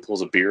own," and he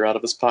pulls a beer out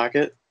of his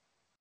pocket.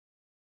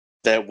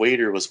 That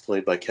waiter was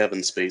played by Kevin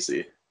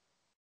Spacey.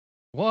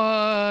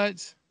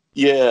 What?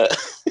 Yeah.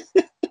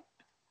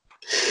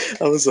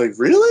 I was like,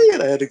 really?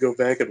 And I had to go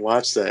back and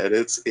watch that. And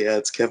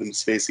it's Kevin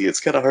Spacey.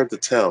 It's kind of hard to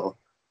tell,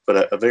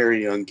 but a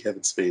very young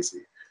Kevin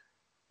Spacey.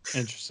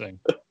 Interesting.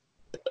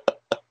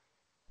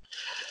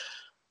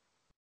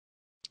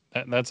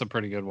 That's a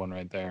pretty good one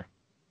right there.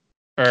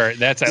 Or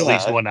that's at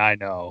least one I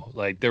know.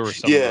 Like there were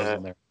some of those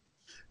in there.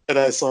 And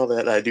I saw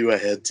that. I knew I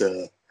had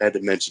to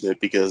mention it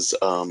because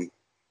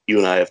you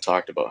and I have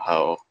talked about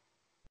how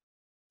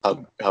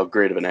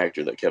great of an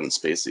actor that Kevin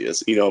Spacey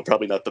is.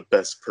 Probably not the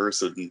best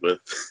person with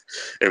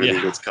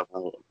everything that's come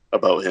out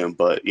about him,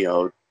 but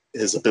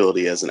his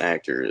ability as an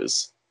actor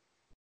is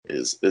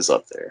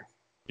up there.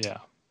 Yeah.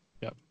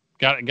 Yep.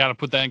 Got to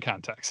put that in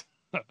context.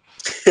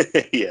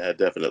 Yeah,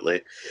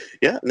 definitely.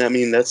 Yeah, and I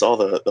mean that's all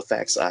the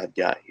facts I've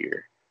got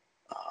here.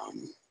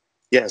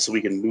 Yeah, so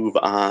we can move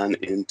on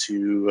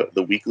into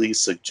the weekly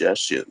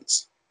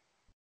suggestions.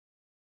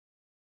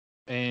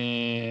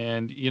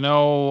 And you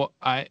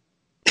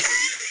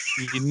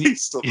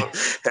still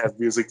don't have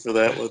music for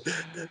that one.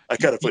 I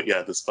kind of put you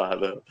on the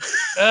spot though.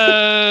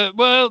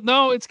 Well,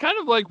 no, it's kind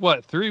of like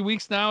 3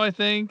 weeks now, I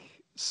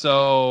think.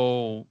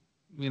 So,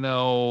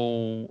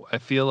 I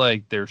feel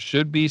like there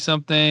should be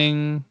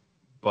something,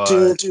 but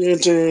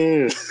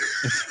the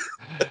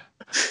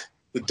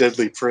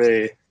Deadly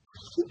Prey.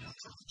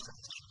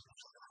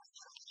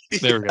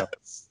 There we go.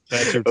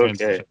 That's your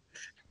transition.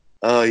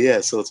 Okay.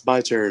 Yeah, so it's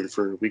my turn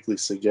for weekly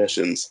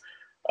suggestions.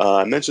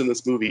 I mentioned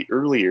this movie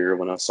earlier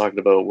when I was talking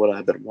about what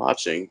I've been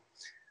watching.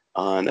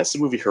 And that's the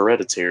movie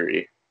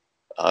Hereditary.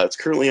 It's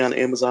currently on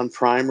Amazon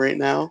Prime right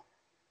now.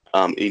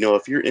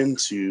 If you're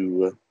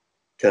into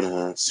kind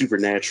of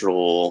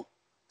supernatural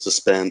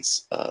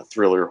suspense,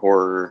 thriller,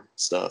 horror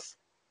stuff,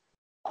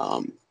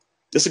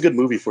 this is a good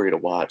movie for you to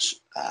watch.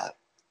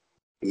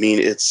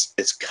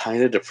 It's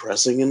kind of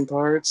depressing in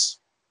parts,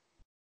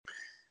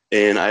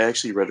 and I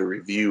actually read a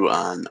review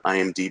on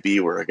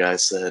IMDb where a guy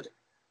said,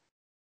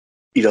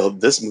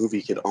 this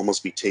movie could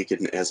almost be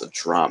taken as a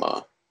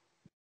drama,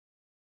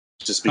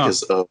 just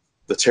because of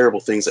the terrible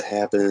things that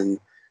happen,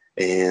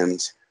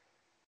 and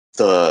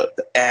the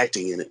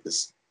acting in it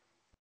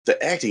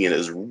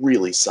is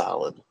really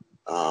solid.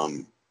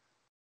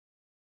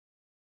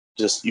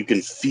 Just you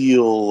can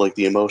feel like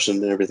the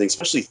emotion and everything,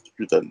 especially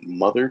through the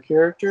mother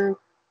character.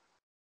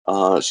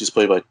 She's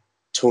played by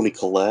Toni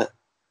Collette.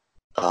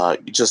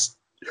 Just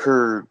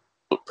her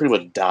pretty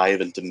much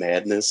dive into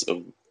madness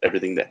of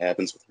everything that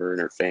happens with her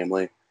and her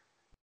family.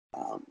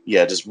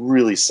 Just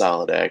really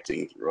solid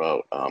acting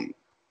throughout.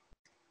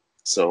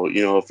 So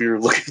if you're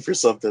looking for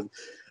something,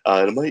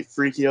 it might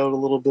freak you out a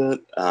little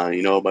bit.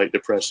 It might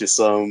depress you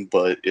some,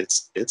 but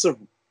it's a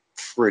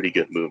pretty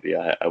good movie.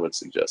 I would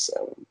suggest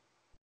that one.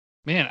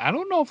 Man, I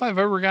don't know if I've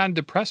ever gotten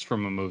depressed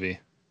from a movie.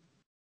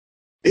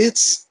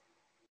 There's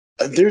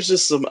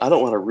just some. I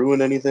don't want to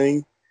ruin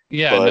anything.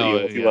 Yeah, but, no.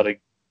 if you want to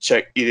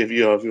check, if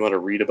you want to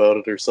read about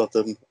it or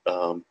something,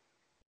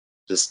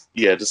 just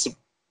some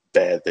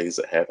bad things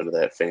that happen to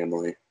that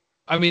family.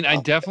 I mean, I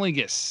definitely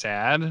get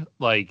sad,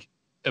 like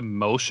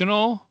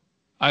emotional.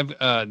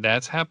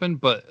 That's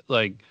happened, but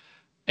like,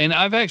 and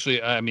I've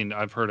actually,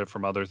 I've heard it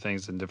from other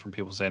things and different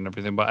people saying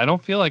everything, but I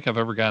don't feel like I've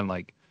ever gotten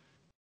like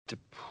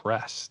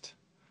depressed.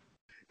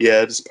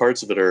 Yeah, just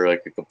parts of it are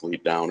like a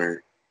complete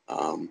downer.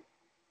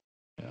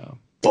 Yeah.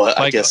 But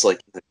I guess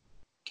like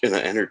in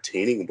an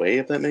entertaining way,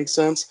 if that makes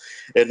sense.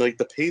 And like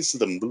the pace of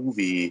the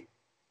movie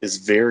is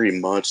very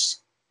much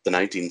the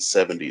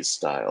 1970s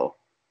style.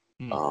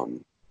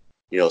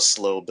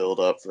 Slow build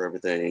up for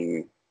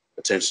everything,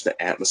 attention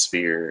to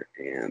atmosphere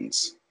and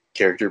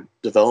character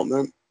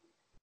development.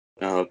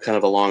 Kind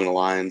of along the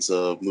lines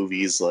of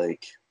movies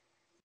like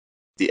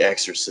The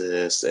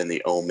Exorcist and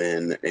The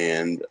Omen,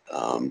 and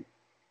a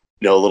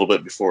little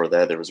bit before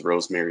that there was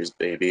Rosemary's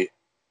Baby.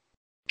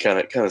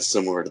 Kind of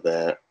similar to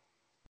that.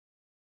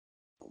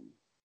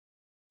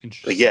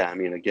 But yeah,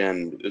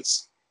 again,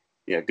 it's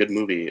good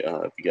movie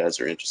if you guys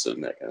are interested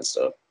in that kind of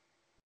stuff.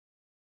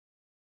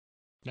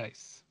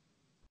 Nice.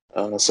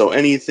 So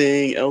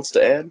anything else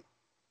to add?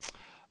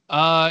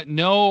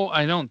 No,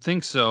 I don't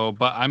think so.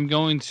 But I'm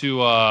going to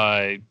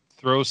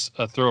throw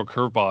a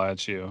curveball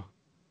at you.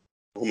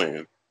 Oh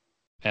man.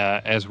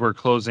 As we're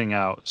closing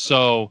out,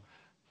 so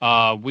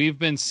we've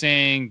been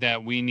saying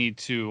that we need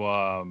to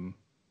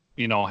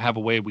have a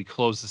way we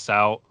close this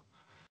out,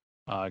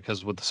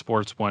 because with the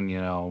sports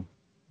one,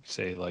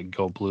 say like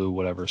go blue,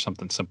 whatever,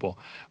 something simple.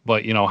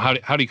 But how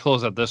do you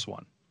close out this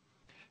one?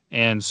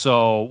 And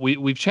so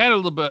we've chatted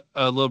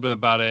a little bit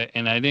about it,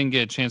 and I didn't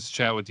get a chance to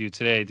chat with you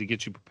today to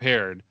get you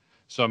prepared.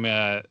 So I'm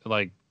gonna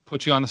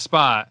put you on the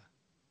spot.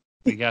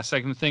 You got a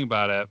second to think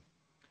about it.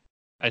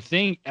 I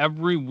think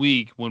every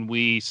week when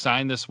we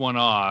sign this one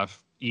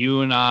off,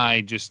 you and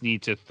I just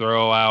need to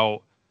throw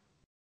out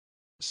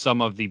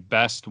some of the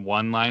best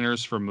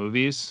one-liners for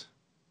movies.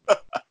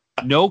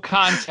 No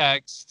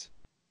context.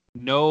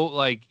 No,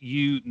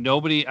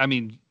 nobody. I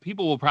mean,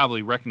 people will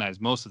probably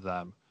recognize most of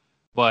them,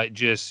 but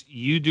just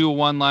you do a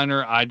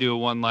one-liner, I do a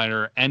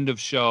one-liner, end of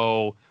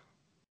show.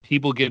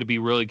 People get to be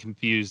really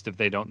confused if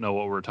they don't know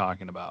what we're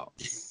talking about.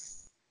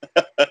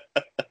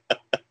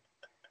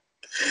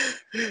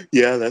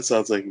 Yeah, that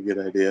sounds like a good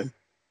idea.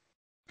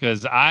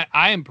 Because I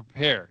am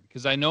prepared,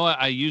 because I know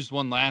I used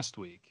one last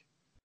week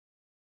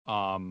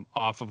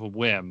off of a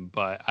whim,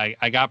 but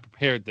I got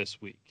prepared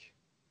this week.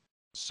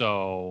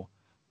 So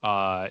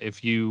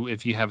if you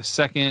have a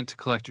second to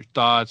collect your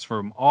thoughts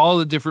from all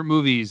the different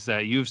movies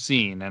that you've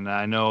seen, and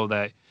I know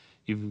that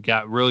you've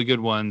got really good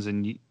ones,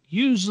 and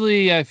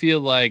usually I feel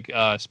like,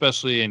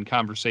 especially in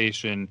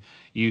conversation,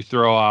 you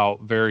throw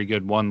out very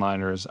good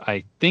one-liners.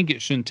 I think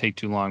it shouldn't take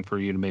too long for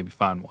you to maybe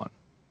find one.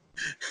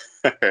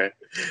 All right.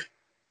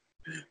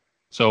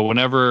 So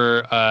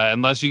whenever,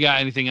 unless you got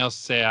anything else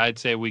to say, I'd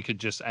say we could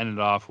just end it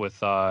off with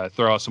throw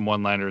out some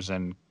one-liners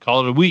and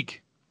call it a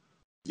week.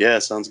 Yeah,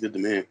 sounds good to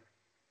me.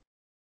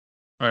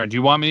 All right. Do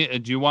you want me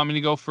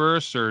to go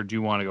first, or do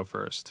you want to go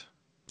first?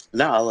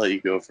 No, I'll let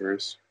you go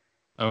first.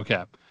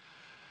 Okay.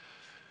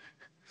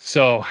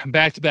 So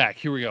back to back.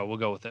 Here we go. We'll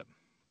go with it.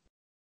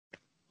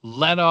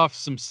 Let off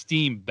some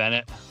steam,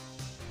 Bennett.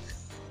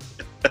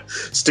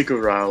 Stick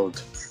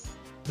around.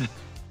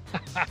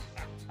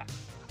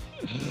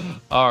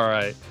 All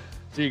right.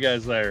 See you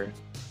guys later.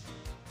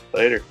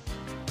 Later.